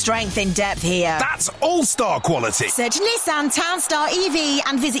real strength in depth here. That's all-star quality. Search Nissan Townstar EV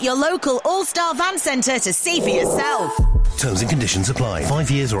and visit your local all-star van centre to see for yourself. Terms and conditions apply.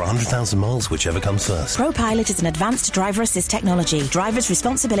 5 years or 100,000 miles, whichever comes first. ProPilot is an advanced driver assist technology. Driver's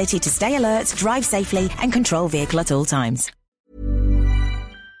responsibility to stay alert, drive safely, and control vehicle at all times.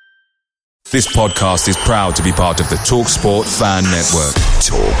 This podcast is proud to be part of the TalkSport Fan Network.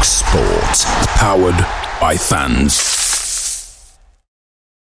 TalkSport. Powered by fans.